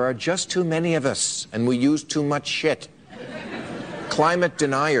crisis is there are just too many of us, and we use too much shit. Climate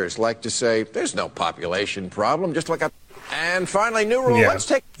deniers like to say, there's no population problem, just like a... And finally, new rule, let's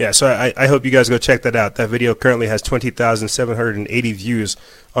take... Yeah, so I hope you guys go check that out. That video currently has 20,780 views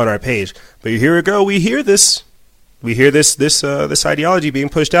on our page. But here we go, we hear this. We hear this ideology being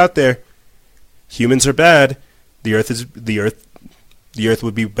pushed out there. Humans are bad. The earth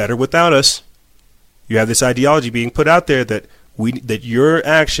would be better without us. You have this ideology being put out there that your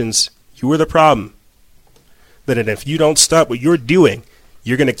actions, you are the problem. That if you don't stop what you're doing,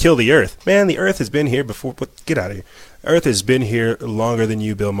 you're going to kill the earth. Man, the earth has been here before. Get out of here. Earth has been here longer than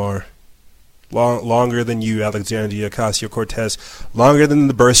you, Bill Maher. Longer than you, Alexandria Ocasio-Cortez. Longer than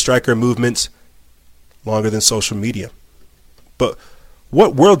the birth striker movements. Longer than social media. But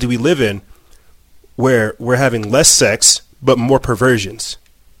what world do we live in where we're having less sex but more perversions?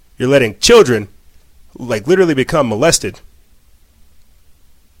 You're letting children like literally become molested.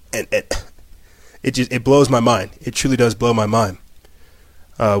 And it blows my mind. It truly does blow my mind.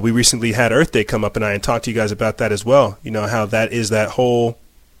 We recently had Earth Day come up, and I talked to you guys about that as well. You know, how that is that whole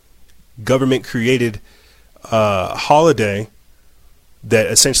government-created holiday that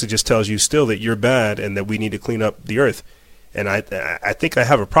essentially just tells you still that you're bad and that we need to clean up the earth. And I think I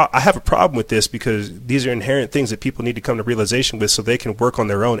have a problem with this, because these are inherent things that people need to come to realization with so they can work on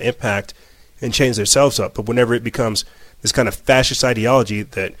their own impact and change themselves up. But whenever it becomes this kind of fascist ideology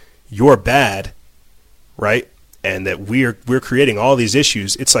that you're bad, right, and that we're creating all these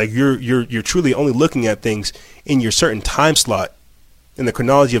issues, it's like you're truly only looking at things in your certain time slot, in the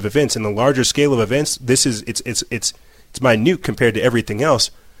chronology of events, in the larger scale of events. It's minute compared to everything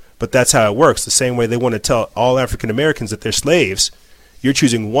else, but that's how it works. The same way they want to tell all African Americans that they're slaves, you're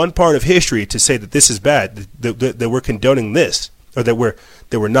choosing one part of history to say that this is bad, that we're condoning this, or that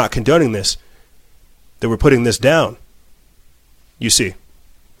we're not condoning this, that we're putting this down. You see,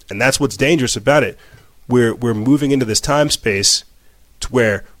 and that's what's dangerous about it. we're moving into this time space to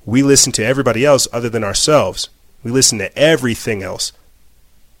where we listen to everybody else other than ourselves. We listen to everything else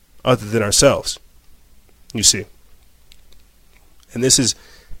other than ourselves. You see. And this is,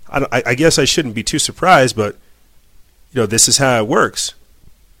 I guess I shouldn't be too surprised, but this is how it works.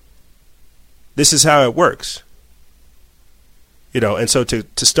 This is how it works. And so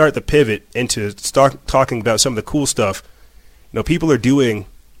to start the pivot into start talking about some of the cool stuff, people are doing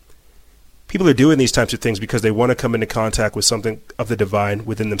these types of things because they want to come into contact with something of the divine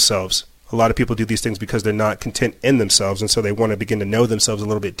within themselves. A lot of people do these things because they're not content in themselves, and so they want to begin to know themselves a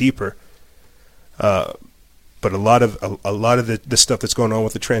little bit deeper. But a lot of the stuff that's going on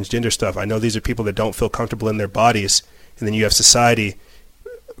with the transgender stuff, I know these are people that don't feel comfortable in their bodies, and then you have society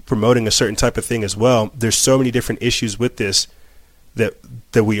promoting a certain type of thing as well. There's so many different issues with this that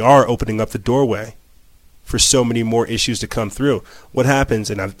we are opening up the doorway for so many more issues to come through. What happens,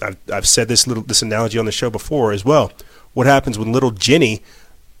 and I've said this analogy on the show before as well, what happens when little Jenny,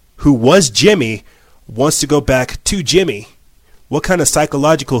 who was Jimmy, wants to go back to Jimmy? What kind of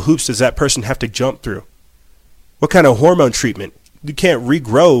psychological hoops does that person have to jump through? What kind of hormone treatment? You can't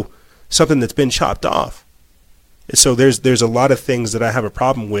regrow something that's been chopped off. And so there's a lot of things that I have a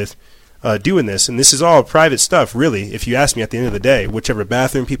problem with doing this, and this is all private stuff, really. If you ask me at the end of the day, whichever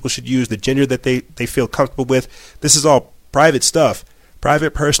bathroom people should use, the gender that they feel comfortable with, this is all private stuff,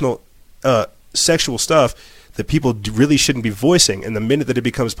 private, personal, sexual stuff that people really shouldn't be voicing. And the minute that it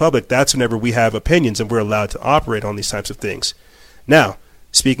becomes public, that's whenever we have opinions and we're allowed to operate on these types of things. Now,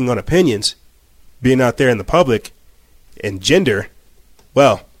 speaking on opinions, being out there in the public and gender,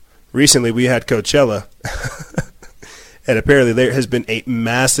 well, recently we had Coachella, and apparently there has been a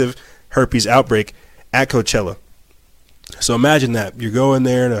massive herpes outbreak at Coachella. So imagine that. You're going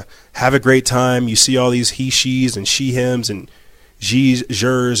there to have a great time. You see all these he, she's, and she, hims, and z's,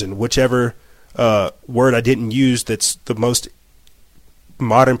 zers, and whichever word I didn't use that's the most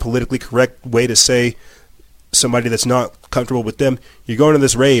modern, politically correct way to say somebody that's not comfortable with them. You're going to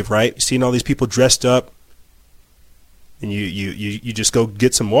this rave, right? You're seeing all these people dressed up, and you just go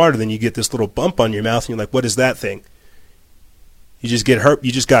get some water, then you get this little bump on your mouth, and you're like, what is that thing? You just get herp.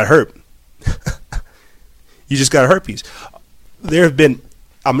 You just got herp. You just got herpes. There have been,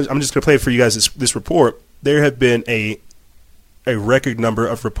 I'm just going to play for you guys this report. There have been a record number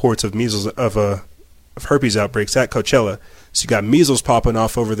of reports of measles, of herpes outbreaks at Coachella. So you got measles popping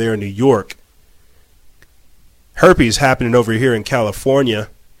off over there in New York. Herpes happening over here in California.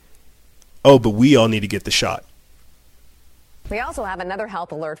 Oh, but we all need to get the shot. We also have another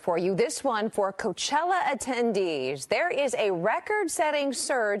health alert for you, this one for Coachella attendees. There is a record-setting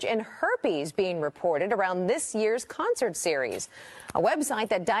surge in herpes being reported around this year's concert series. A website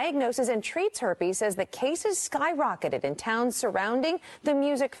that diagnoses and treats herpes says that cases skyrocketed in towns surrounding the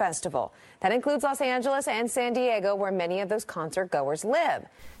music festival. That includes Los Angeles and San Diego, where many of those concert goers live.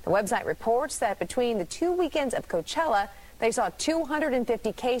 The website reports that between the 2 weekends of Coachella, they saw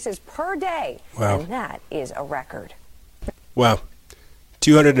 250 cases per day. Wow. And that is a record. Wow.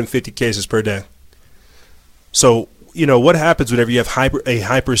 250 cases per day. So, what happens whenever you have a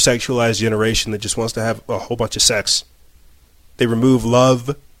hypersexualized generation that just wants to have a whole bunch of sex? They remove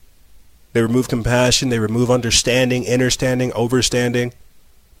love. They remove compassion. They remove understanding, understanding, overstanding.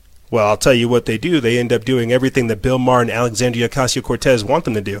 Well, I'll tell you what they do. They end up doing everything that Bill Maher and Alexandria Ocasio-Cortez want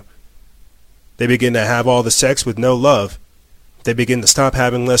them to do. They begin to have all the sex with no love. They begin to stop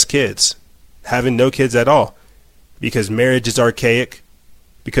having less kids, having no kids at all. Because marriage is archaic,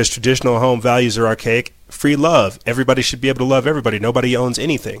 because traditional home values are archaic. Free love. Everybody should be able to love everybody. Nobody owns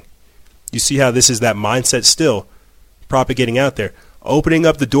anything. You see how this is that mindset still propagating out there, opening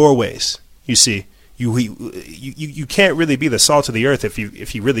up the doorways. You see, you can't really be the salt of the earth if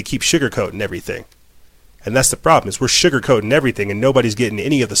you really keep sugarcoating everything. And that's the problem, is we're sugarcoating everything and nobody's getting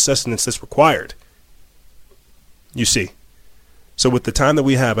any of the sustenance that's required. You see. So with the time that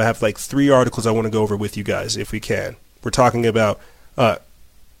we have, I have like 3 articles I want to go over with you guys, if we can. We're talking about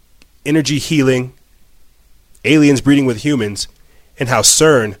energy healing, aliens breeding with humans, and how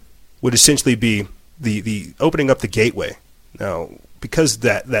CERN would essentially be the opening up the gateway. Now, because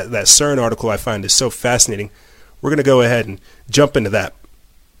that CERN article I find is so fascinating, we're going to go ahead and jump into that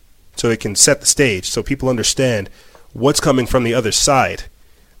so it can set the stage so people understand what's coming from the other side,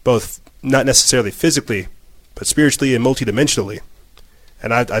 both not necessarily physically, but spiritually and multidimensionally.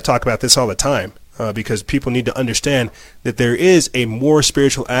 And I talk about this all the time because people need to understand that there is a more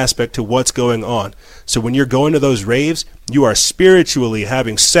spiritual aspect to what's going on. So when you're going to those raves, you are spiritually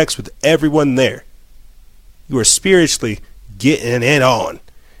having sex with everyone there. You are spiritually getting it on.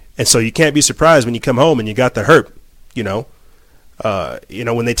 And so you can't be surprised when you come home and you got the herp,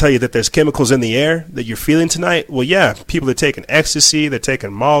 When they tell you that there's chemicals in the air that you're feeling tonight, well, yeah, people are taking ecstasy, they're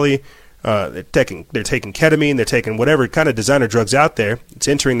taking Molly, they're taking ketamine, they're taking whatever kind of designer drugs out there. It's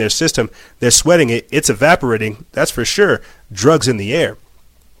entering their system. They're sweating it. It's evaporating. That's for sure. Drugs in the air.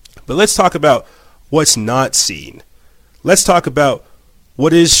 But let's talk about what's not seen. Let's talk about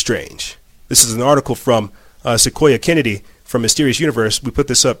what is strange. This is an article from Sequoia Kennedy from Mysterious Universe. We put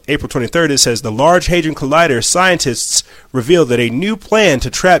this up April 23rd. It says, the Large Hadron Collider scientists reveal that a new plan to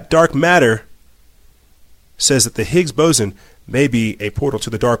trap dark matter says that the Higgs boson may be a portal to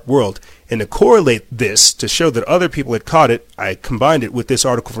the dark world. And to correlate this, to show that other people had caught it, I combined it with this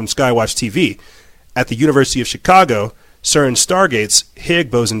article from Skywatch TV. At the University of Chicago, CERN Stargate's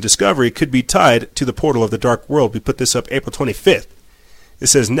Higgs boson discovery could be tied to the portal of the dark world. We put this up April 25th. It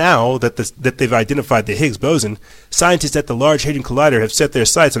says now that they've identified the Higgs boson, scientists at the Large Hadron Collider have set their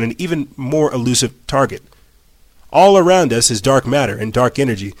sights on an even more elusive target. All around us is dark matter and dark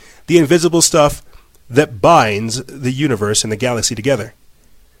energy, the invisible stuff that binds the universe and the galaxy together.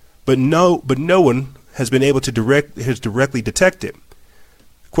 But no one has been able to directly detect it.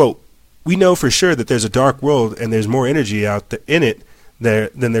 Quote, we know for sure that there's a dark world and there's more energy out in it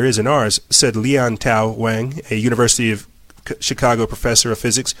than there is in ours, said Lian Tao Wang, a University of Chicago professor of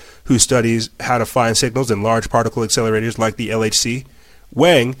physics who studies how to find signals in large particle accelerators like the LHC.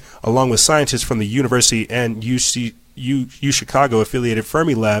 Wang, along with scientists from the university and U Chicago affiliated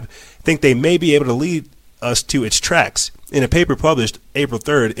Fermi Lab, think they may be able to lead us to its tracks. In a paper published April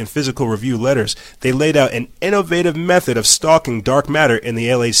 3rd in Physical Review Letters, they laid out an innovative method of stalking dark matter in the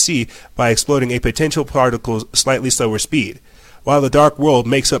LHC by exploding a potential particle's slightly slower speed. While the dark world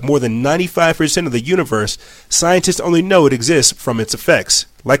makes up more than 95% of the universe, scientists only know it exists from its effects.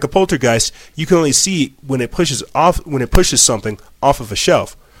 Like a poltergeist, you can only see when it pushes something off of a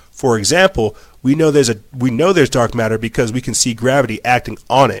shelf. For example, we know there's dark matter because we can see gravity acting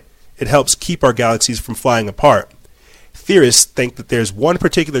on it. It helps keep our galaxies from flying apart. Theorists think that there's one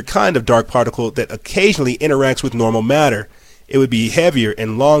particular kind of dark particle that occasionally interacts with normal matter. It would be heavier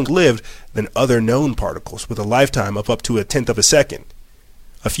and long-lived than other known particles, with a lifetime of up to 1/10 of a second.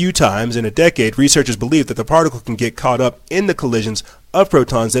 A few times in a decade, researchers believe that the particle can get caught up in the collisions of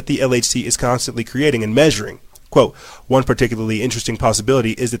protons that the LHC is constantly creating and measuring. Quote, one particularly interesting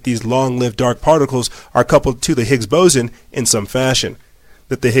possibility is that these long-lived dark particles are coupled to the Higgs boson in some fashion,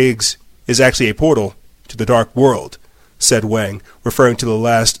 that the Higgs is actually a portal to the dark world, said Wang, referring to the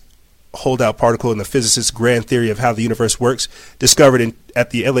last holdout particle in the physicist's grand theory of how the universe works, discovered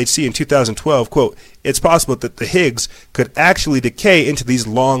at the LHC in 2012. Quote, it's possible that the Higgs could actually decay into these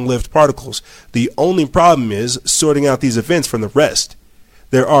long-lived particles. The only problem is sorting out these events from the rest.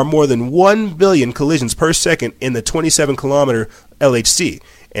 There are more than 1 billion collisions per second in the 27-kilometer LHC,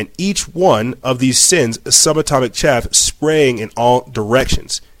 and each one of these sends subatomic chaff spraying in all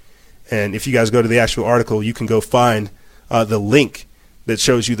directions. And if you guys go to the actual article, you can go find the link that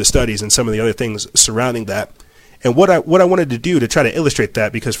shows you the studies and some of the other things surrounding that. And what I wanted to do to try to illustrate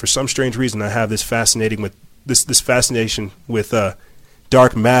that, because for some strange reason I have this fascination with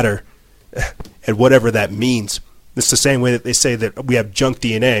dark matter and whatever that means. It's the same way that they say that we have junk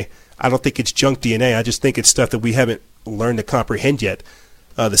DNA. I don't think it's junk DNA. I just think it's stuff that we haven't learned to comprehend yet.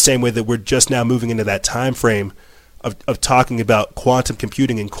 The same way that we're just now moving into that time frame of talking about quantum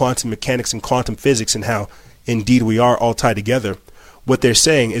computing and quantum mechanics and quantum physics and how indeed we are all tied together. What they're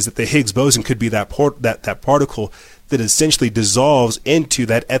saying is that the Higgs boson could be that particle that essentially dissolves into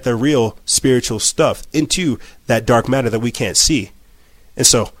that ethereal spiritual stuff, into that dark matter that we can't see. And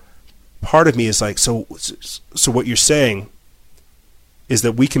so part of me is like, so what you're saying is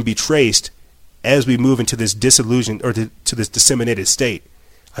that we can be traced as we move into this disillusion or to this disseminated state.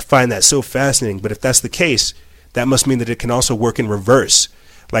 I find that so fascinating. But if that's the case, that must mean that it can also work in reverse.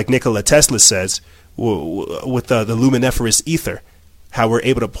 Like Nikola Tesla says with the luminiferous ether, how we're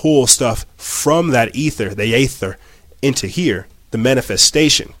able to pull stuff from that ether, the aether, into here, the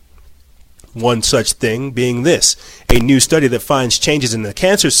manifestation. One such thing being this, a new study that finds changes in the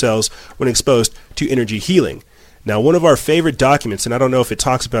cancer cells when exposed to energy healing. Now, one of our favorite documents, and I don't know if it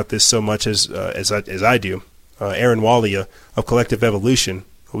talks about this so much as I do, Aaron Walia of Collective Evolution,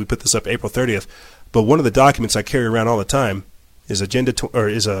 we put this up April 30th, but one of the documents I carry around all the time is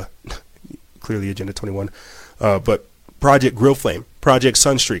clearly Agenda 21, but Project Grill Flame, Project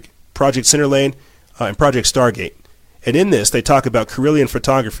Sunstreak, Project Centerlane, and Project Stargate. And in this, they talk about Carillion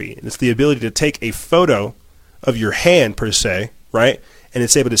photography. And it's the ability to take a photo of your hand, per se, right? And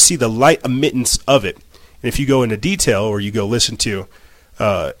it's able to see the light emittance of it. And if you go into detail or you go listen to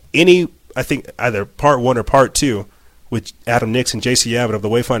I think either part 1 or part 2 with Adam Nix and JC Abbott of the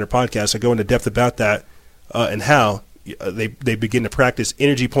Wayfinder podcast, I go into depth about that and how they begin to practice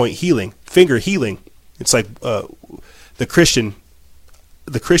energy point healing, finger healing. It's like the Christian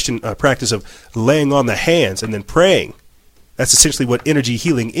practice of laying on the hands and then praying. That's essentially what energy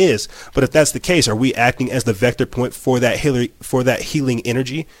healing is. But if that's the case, are we acting as the vector point for that healing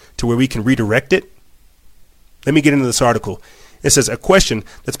energy to where we can redirect it? Let me get into this article. It says a question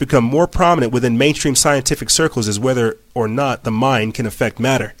that's become more prominent within mainstream scientific circles is whether or not the mind can affect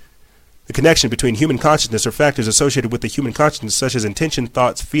matter. The connection between human consciousness or factors associated with the human consciousness, such as intention,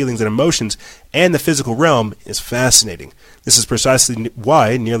 thoughts, feelings, and emotions, and the physical realm, is fascinating. This is precisely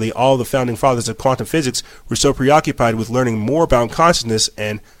why nearly all the founding fathers of quantum physics were so preoccupied with learning more about consciousness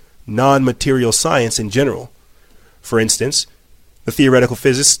and non-material science in general. For instance, the theoretical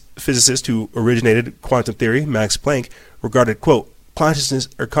physicist who originated quantum theory, Max Planck, regarded, quote,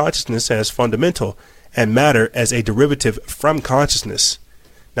 consciousness as fundamental and matter as a derivative from consciousness.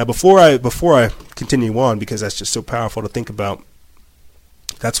 Now, before I continue on, because that's just so powerful to think about,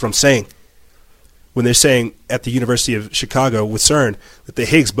 that's what I'm saying. When they're saying at the University of Chicago with CERN that the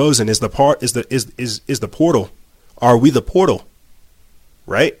Higgs boson is the portal, are we the portal?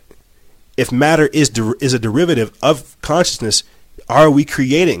 Right? If matter is a derivative of consciousness, are we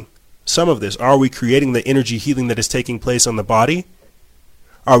creating some of this? Are we creating the energy healing that is taking place on the body?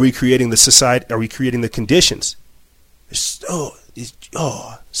 Are we creating the society? Are we creating the conditions? So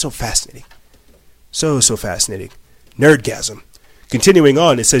fascinating. So fascinating. Nerdgasm. Continuing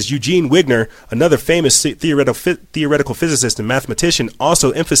on, it says Eugene Wigner, another famous theoretical physicist and mathematician,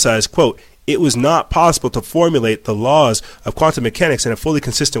 also emphasized, quote, it was not possible to formulate the laws of quantum mechanics in a fully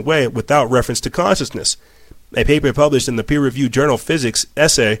consistent way without reference to consciousness. A paper published in the peer-reviewed journal Physics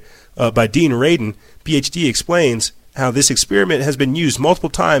essay by Dean Radin, PhD, explains how this experiment has been used multiple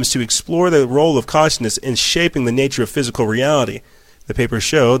times to explore the role of consciousness in shaping the nature of physical reality. The paper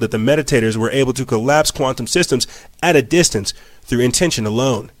showed that the meditators were able to collapse quantum systems at a distance through intention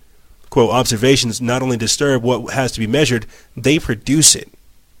alone. Quote, observations not only disturb what has to be measured, they produce it.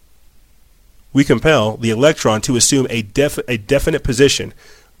 We compel the electron to assume a definite position.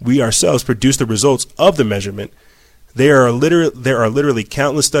 We ourselves produce the results of the measurement. There are literally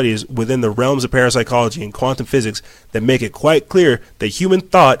countless studies within the realms of parapsychology and quantum physics that make it quite clear that human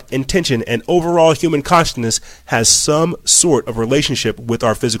thought, intention, and overall human consciousness has some sort of relationship with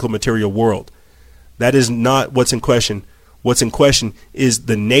our physical material world. That is not what's in question. What's in question is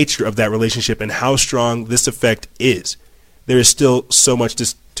the nature of that relationship and how strong this effect is. There is still so much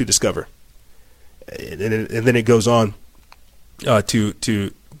to discover. And then it goes on to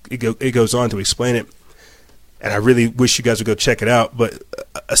explain it. And I really wish you guys would go check it out. But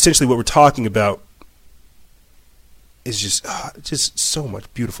essentially what we're talking about is just so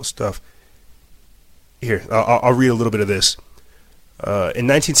much beautiful stuff. Here, I'll read a little bit of this. In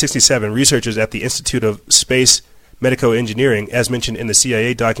 1967, researchers at the Institute of Space Medico Engineering, as mentioned in the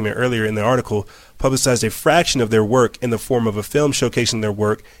CIA document earlier in the article, publicized a fraction of their work in the form of a film showcasing their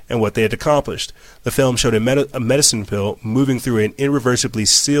work and what they had accomplished. The film showed a medicine pill moving through an irreversibly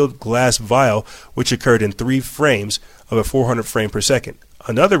sealed glass vial, which occurred in 3 frames of a 400 frame per second.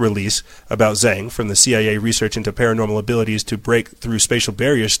 Another release about Zhang from the CIA research into paranormal abilities to break through spatial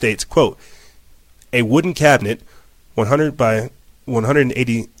barriers states, quote, a wooden cabinet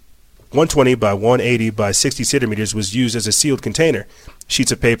 120 by 180 by 60 centimeters was used as a sealed container.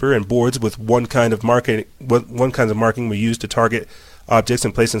 Sheets of paper and boards with one kind of marking were used to target objects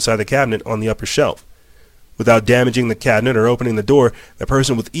and placed inside the cabinet on the upper shelf. Without damaging the cabinet or opening the door, the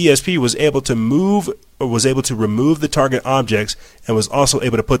person with ESP was able to remove the target objects and was also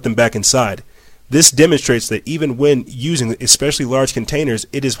able to put them back inside. This demonstrates that even when using especially large containers,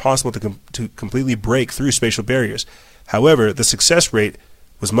 it is possible to completely break through spatial barriers. However, the success rate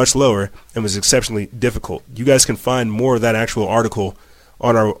was much lower and was exceptionally difficult. You guys can find more of that actual article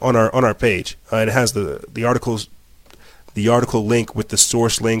on our page. It has the article link with the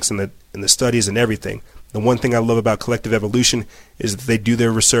source links and the studies and everything. The one thing I love about Collective Evolution is that they do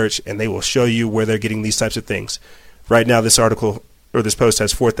their research and they will show you where they're getting these types of things. Right now, this article or this post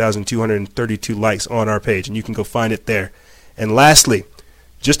has 4,232 likes on our page, and you can go find it there. And lastly,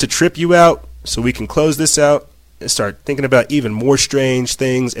 just to trip you out, so we can close this out and start thinking about even more strange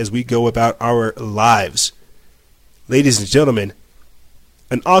things as we go about our lives. Ladies and gentlemen,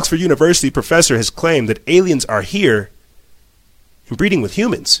 an Oxford University professor has claimed that aliens are here and breeding with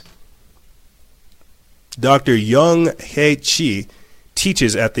humans. Dr. Young Hae Chi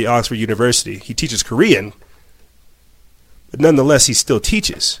teaches at the Oxford University. He teaches Korean, but nonetheless, he still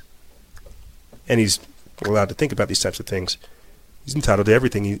teaches. And he's allowed to think about these types of things. He's entitled to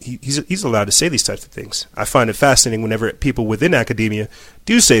everything. He's allowed to say these types of things. I find it fascinating whenever people within academia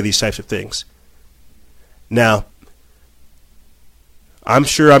do say these types of things. Now, I'm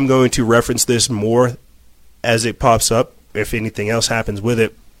sure I'm going to reference this more as it pops up, if anything else happens with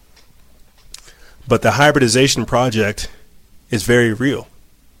it. But the hybridization project is very real.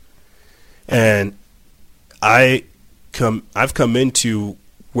 And I've come into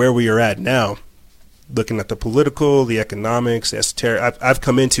where we are at now, looking at the political, the economics, the esoteric. I've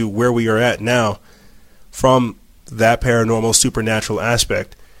come into where we are at now from that paranormal, supernatural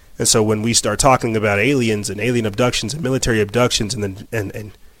aspect. And so when we start talking about aliens and alien abductions and military abductions and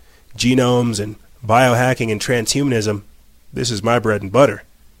genomes and biohacking and transhumanism, this is my bread and butter.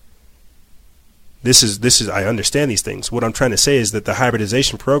 This is I understand these things. What I'm trying to say is that the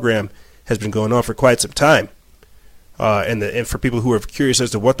hybridization program has been going on for quite some time. And for people who are curious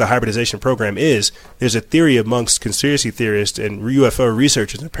as to what the hybridization program is, there's a theory amongst conspiracy theorists and UFO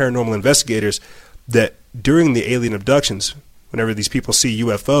researchers and paranormal investigators that during the alien abductions, whenever these people see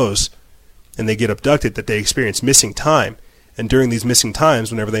UFOs and they get abducted, that they experience missing time. And during these missing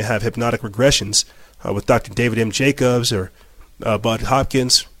times, whenever they have hypnotic regressions with Dr. David M. Jacobs or Bud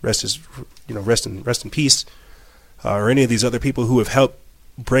Hopkins, rest in peace, or any of these other people who have helped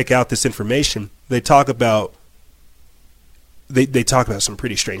break out this information, they talk about some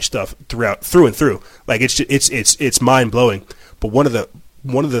pretty strange stuff through and through. Like it's mind blowing. But one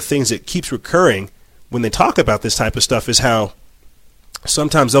of the things that keeps recurring when they talk about this type of stuff is how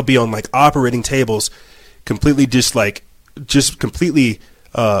sometimes they'll be on like operating tables, completely completely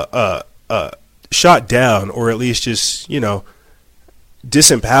shot down, or at least just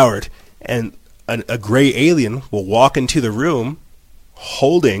disempowered, and a gray alien will walk into the room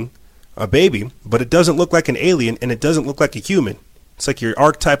holding a baby, but it doesn't look like an alien and it doesn't look like a human. It's like your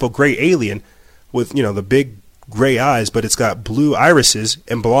archetypal gray alien with the big gray eyes, but it's got blue irises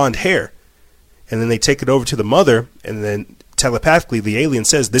and blonde hair. And then they take it over to the mother, and then telepathically the alien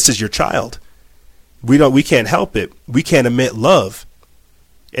says, "This is your child. We can't help it. We can't emit love."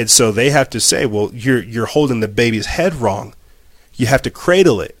 And so they have to say, "Well, you're holding the baby's head wrong. You have to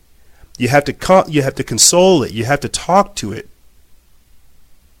cradle it. You have to console it. You have to talk to it."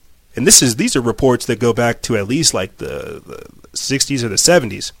 And these are reports that go back to at least like the 60s or the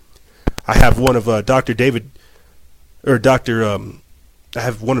 70s. I have one of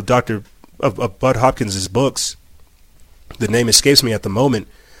of Bud Hopkins' books. The name escapes me at the moment,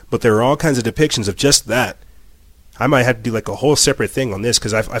 but there are all kinds of depictions of just that. I might have to do like a whole separate thing on this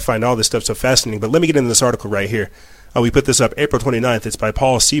because I find all this stuff so fascinating. But let me get into this article right here. We put this up April 29th. It's by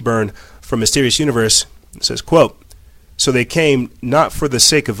Paul Seaburn from Mysterious Universe. It says, quote, "So they came not for the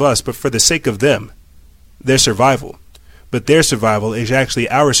sake of us, but for the sake of them, their survival. But their survival is actually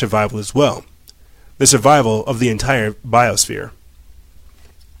our survival as well. The survival of the entire biosphere."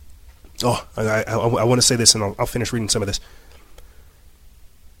 Oh, I want to say this, and I'll finish reading some of this.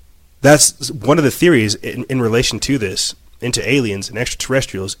 That's one of the theories in relation to this, into aliens and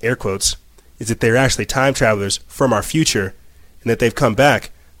extraterrestrials, air quotes, is that they're actually time travelers from our future, and that they've come back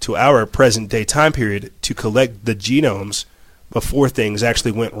to our present day time period to collect the genomes before things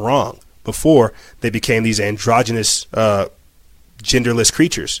actually went wrong, before they became these androgynous, genderless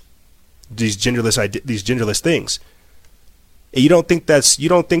creatures, these genderless things. You don't think that's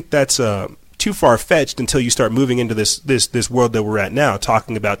too far fetched until you start moving into this world that we're at now,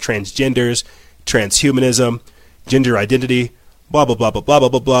 talking about transgenders, transhumanism, gender identity, blah blah blah blah blah blah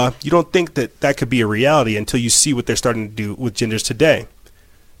blah blah. You don't think that could be a reality until you see what they're starting to do with genders today.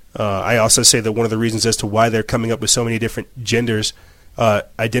 I also say that one of the reasons as to why they're coming up with so many different genders,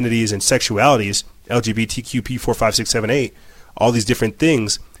 identities, and sexualities, LGBTQP 4, 5, 6, 7, 8, all these different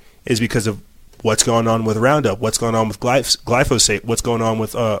things, is because of what's going on with Roundup, what's going on with glyphosate, what's going on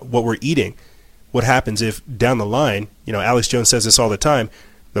with what we're eating. What happens if down the line, Alex Jones says this all the time,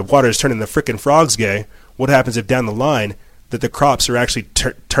 the water is turning the frickin' frogs gay. What happens if down the line that the crops are actually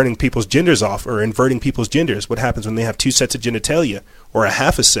turning people's genders off or inverting people's genders? What happens when they have two sets of genitalia or a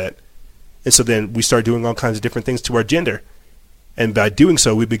half a set? And so then we start doing all kinds of different things to our gender. And by doing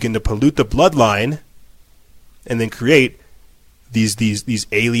so, we begin to pollute the bloodline and then create these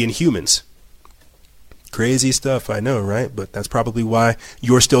alien humans. Crazy stuff, I know, right? But that's probably why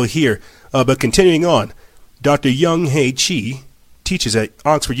you're still here. But continuing on, Dr. Young Hae Chi teaches at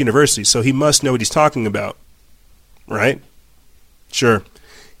Oxford University, so he must know what he's talking about, right? Sure.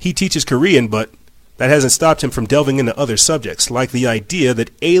 He teaches Korean, but that hasn't stopped him from delving into other subjects, like the idea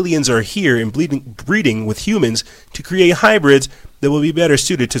that aliens are here and breeding with humans to create hybrids that will be better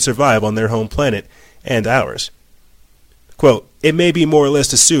suited to survive on their home planet and ours. Quote, "It may be more or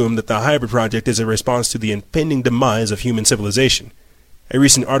less assumed that the hybrid project is a response to the impending demise of human civilization. A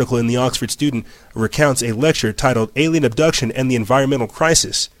recent article in the Oxford Student recounts a lecture titled Alien Abduction and the Environmental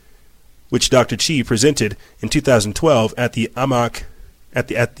Crisis, which Dr. Chi presented in 2012 at the at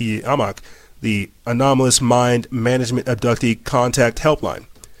the AMOC, the Anomalous Mind Management Abductee Contact Helpline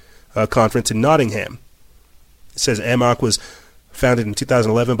conference in Nottingham. It says AMOC was founded in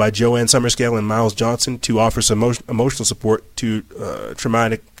 2011 by Joanne Summerscale and Miles Johnson to offer some emotional support to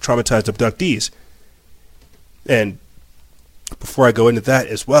traumatized abductees. And before I go into that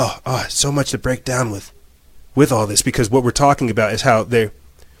as well, so much to break down with all this, because what we're talking about is how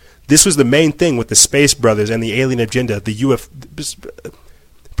this was the main thing with the Space Brothers and the alien agenda,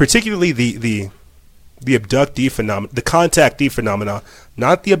 particularly the abductee phenomena, the contactee phenomena,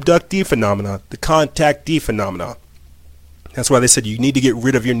 not the abductee phenomena, the contactee phenomena. That's why they said you need to get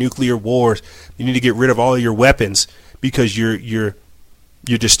rid of your nuclear wars. You need to get rid of all of your weapons, because you're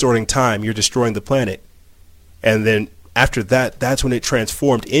distorting time. You're destroying the planet. And then after that, that's when it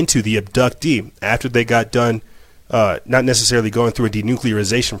transformed into the abductee. After they got done, not necessarily going through a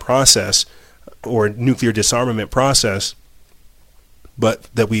denuclearization process or nuclear disarmament process, but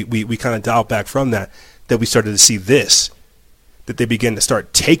that we kind of dialed back from that we started to see this. That they began to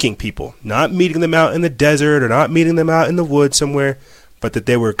start taking people, not meeting them out in the desert or not meeting them out in the woods somewhere, but that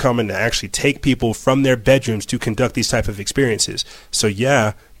they were coming to actually take people from their bedrooms to conduct these type of experiences. So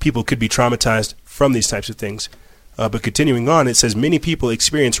yeah, people could be traumatized from these types of things. But continuing on, it says many people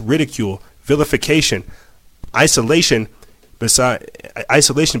experience ridicule, vilification, isolation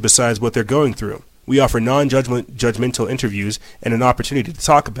besides what they're going through. We offer non-judgmental interviews and an opportunity to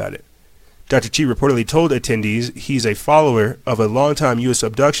talk about it. Dr. Chi reportedly told attendees he's a follower of a longtime U.S.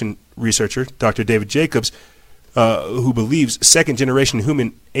 abduction researcher, Dr. David Jacobs, who believes second-generation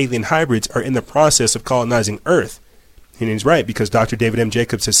human-alien hybrids are in the process of colonizing Earth. And he's right, because Dr. David M.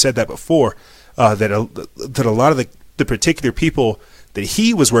 Jacobs has said that before, that a lot of the particular people that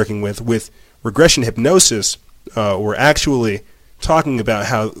he was working with regression hypnosis were actually talking about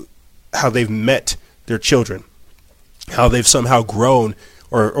how they've met their children, how they've somehow grown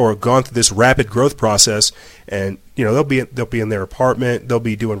or gone through this rapid growth process, and they'll be in their apartment, they'll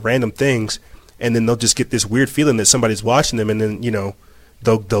be doing random things, and then they'll just get this weird feeling that somebody's watching them, and then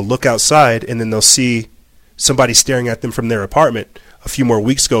they'll look outside, and then they'll see somebody staring at them from their apartment. A few more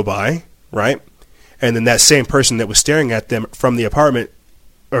weeks go by, right? And then that same person that was staring at them from the apartment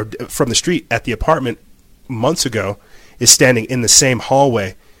or from the street at the apartment months ago is standing in the same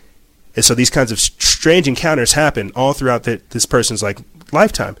hallway. And so these kinds of strange encounters happen all throughout this person's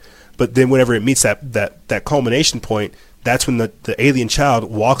lifetime. But then whenever it meets that culmination point, that's when the alien child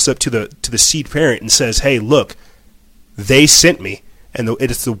walks up to the seed parent and says, "Hey, look, they sent me." And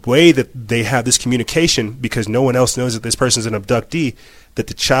it's the way that they have this communication, because no one else knows that this person's an abductee, that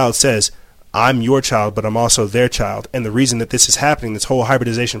the child says, "I'm your child, but I'm also their child." And the reason that this is happening, this whole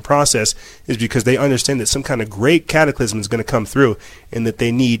hybridization process, is because they understand that some kind of great cataclysm is going to come through, and that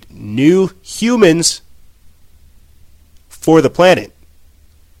they need new humans for the planet.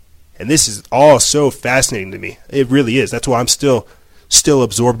 And this is all so fascinating to me. It really is. That's why I'm still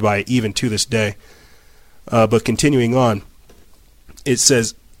absorbed by it, even to this day. But continuing on, it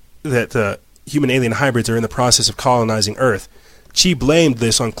says that human-alien hybrids are in the process of colonizing Earth. Chi blamed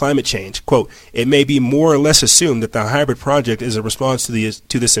this on climate change. Quote, "It may be more or less assumed that the hybrid project is a response to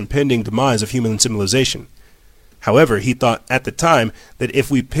this impending demise of human civilization. However, he thought at the time that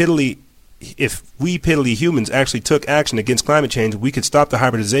if we piddly humans actually took action against climate change, we could stop the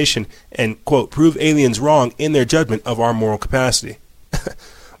hybridization and, quote, prove aliens wrong in their judgment of our moral capacity."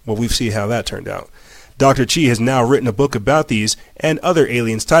 Well, we've seen how that turned out. Dr. Chi has now written a book about these and other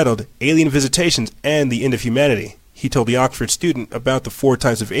aliens titled Alien Visitations and the End of Humanity. He told the Oxford student about the 4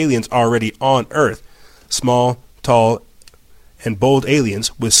 types of aliens already on Earth: small, tall, and bold aliens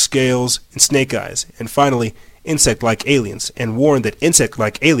with scales and snake eyes, and finally, insect-like aliens, and warned that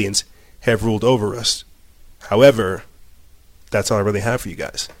insect-like aliens have ruled over us. However, that's all I really have for you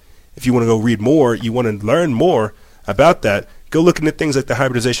guys. If you want to go read more, you want to learn more about that, go looking at things like the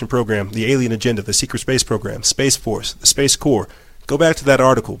hybridization program, the alien agenda, the secret space program, Space Force, the Space Corps. Go back to that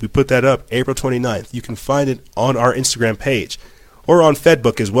article. We put that up April 29th. You can find it on our Instagram page or on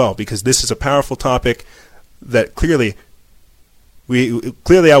Fedbook as well, because this is a powerful topic that clearly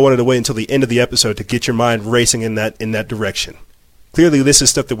I wanted to wait until the end of the episode to get your mind racing in that direction. Clearly, this is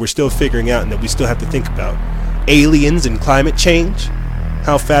stuff that we're still figuring out and that we still have to think about. Aliens and climate change?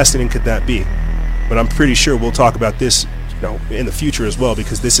 How fascinating could that be? But I'm pretty sure we'll talk about this, in the future as well,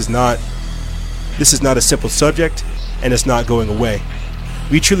 because this is not a simple subject, and it's not going away.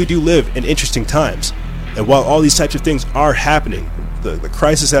 We truly do live in interesting times, and while all these types of things are happening, the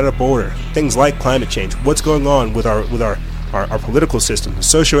crisis at our border, things like climate change, what's going on with our political system, the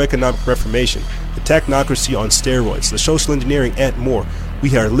socioeconomic reformation, the technocracy on steroids, the social engineering, and more,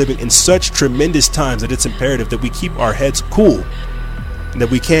 we are living in such tremendous times that it's imperative that we keep our heads cool that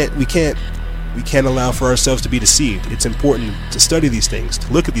we can't allow for ourselves to be deceived. It's important to study these things,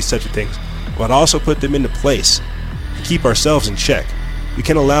 to look at these such things, but also put them into place, to keep ourselves in check. We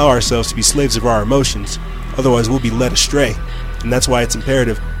can't allow ourselves to be slaves of our emotions, otherwise we'll be led astray. And that's why it's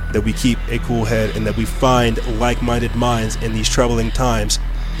imperative that we keep a cool head and that we find like-minded minds in these troubling times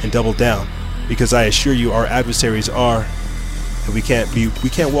and double down. Because I assure you, our adversaries are, and we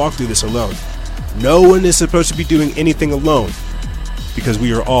can't walk through this alone. No one is supposed to be doing anything alone, because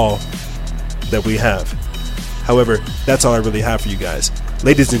we are all that we have. However, that's all I really have for you guys.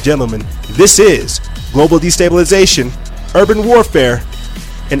 Ladies and gentlemen, this is Global Destabilization, Urban Warfare,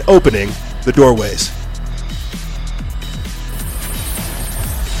 and Opening the Doorways.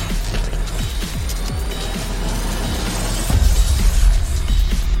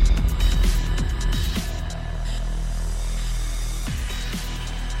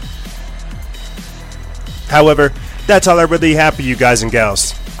 However, that's all I really have for you guys and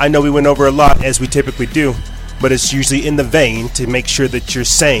gals. I know we went over a lot, as we typically do, but it's usually in the vein to make sure that you're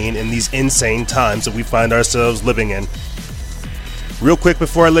sane in these insane times that we find ourselves living in. Real quick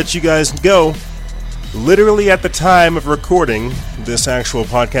before I let you guys go, literally at the time of recording this actual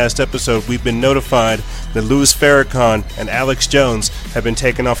podcast episode, we've been notified that Louis Farrakhan and Alex Jones have been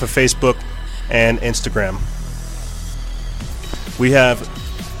taken off of Facebook and Instagram. We have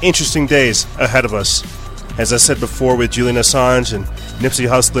interesting days ahead of us. As I said before with Julian Assange and Nipsey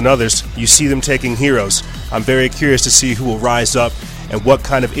Hussle and others, you see them taking heroes. I'm very curious to see who will rise up and what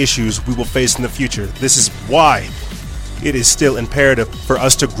kind of issues we will face in the future. This is why it is still imperative for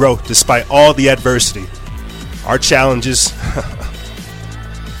us to grow despite all the adversity. Our challenges,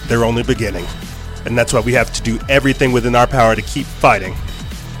 they're only beginning. And that's why we have to do everything within our power to keep fighting.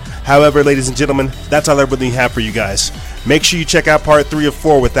 However, ladies and gentlemen, that's all I really have for you guys. Make sure you check out part 3 of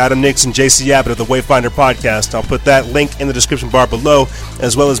 4 with Adam Nix and JC Abbott of the Wayfinder podcast. I'll put that link in the description bar below,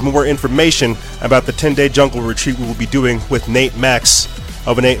 as well as more information about the 10-day jungle retreat we will be doing with Nate Max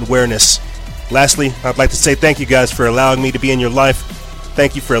of Innate Awareness. Lastly, I'd like to say thank you guys for allowing me to be in your life.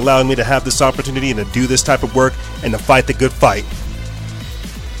 Thank you for allowing me to have this opportunity and to do this type of work and to fight the good fight.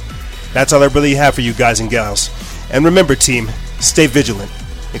 That's all I really have for you guys and gals. And remember, team, stay vigilant.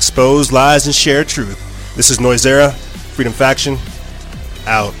 Expose lies and share truth. This is Noisera, Freedom Faction,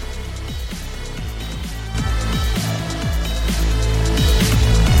 out.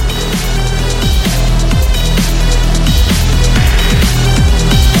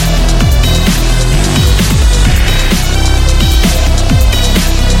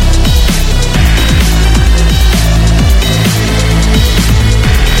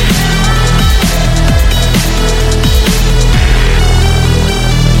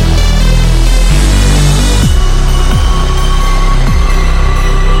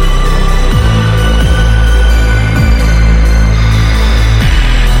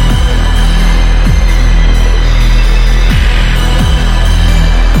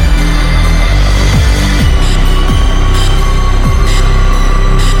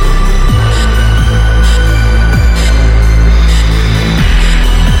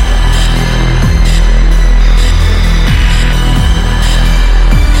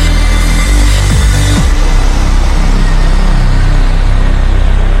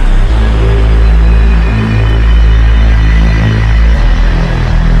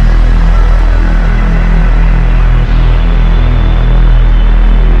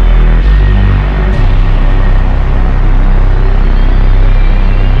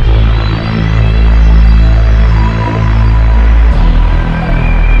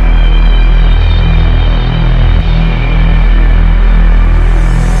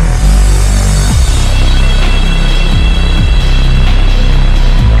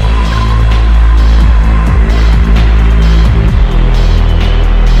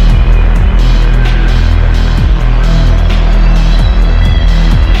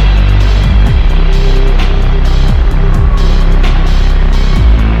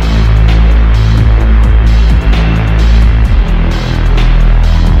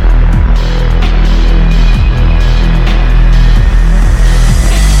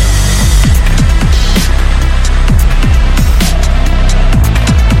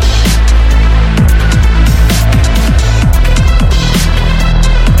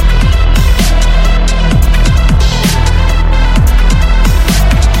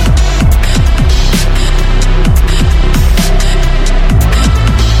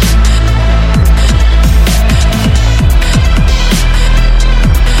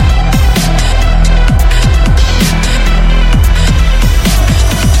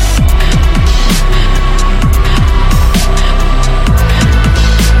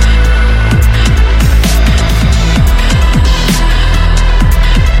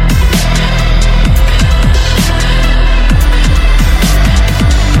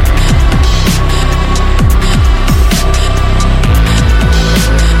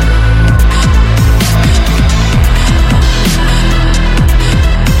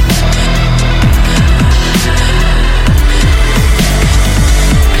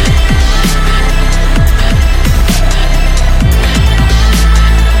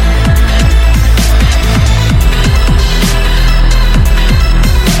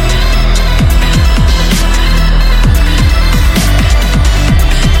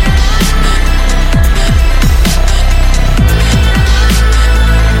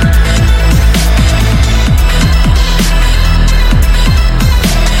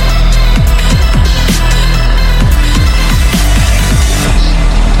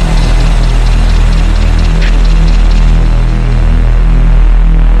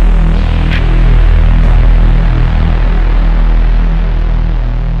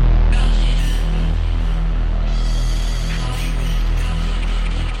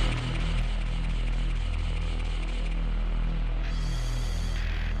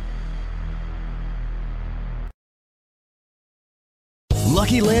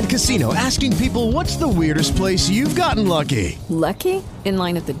 Lucky Land Casino, asking people, what's the weirdest place you've gotten lucky? Lucky? In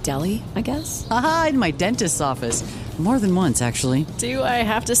line at the deli, I guess? Aha, in my dentist's office. More than once, actually. Do I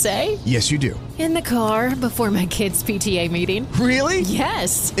have to say? Yes, you do. In the car before my kids' PTA meeting. Really?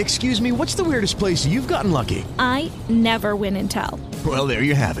 Yes. Excuse me, what's the weirdest place you've gotten lucky? I never win and tell. Well, there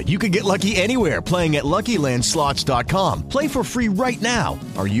you have it. You can get lucky anywhere, playing at LuckyLandSlots.com. Play for free right now.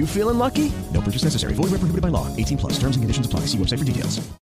 Are you feeling lucky? No purchase necessary. Void where prohibited by law. 18+. Terms and conditions apply. See website for details.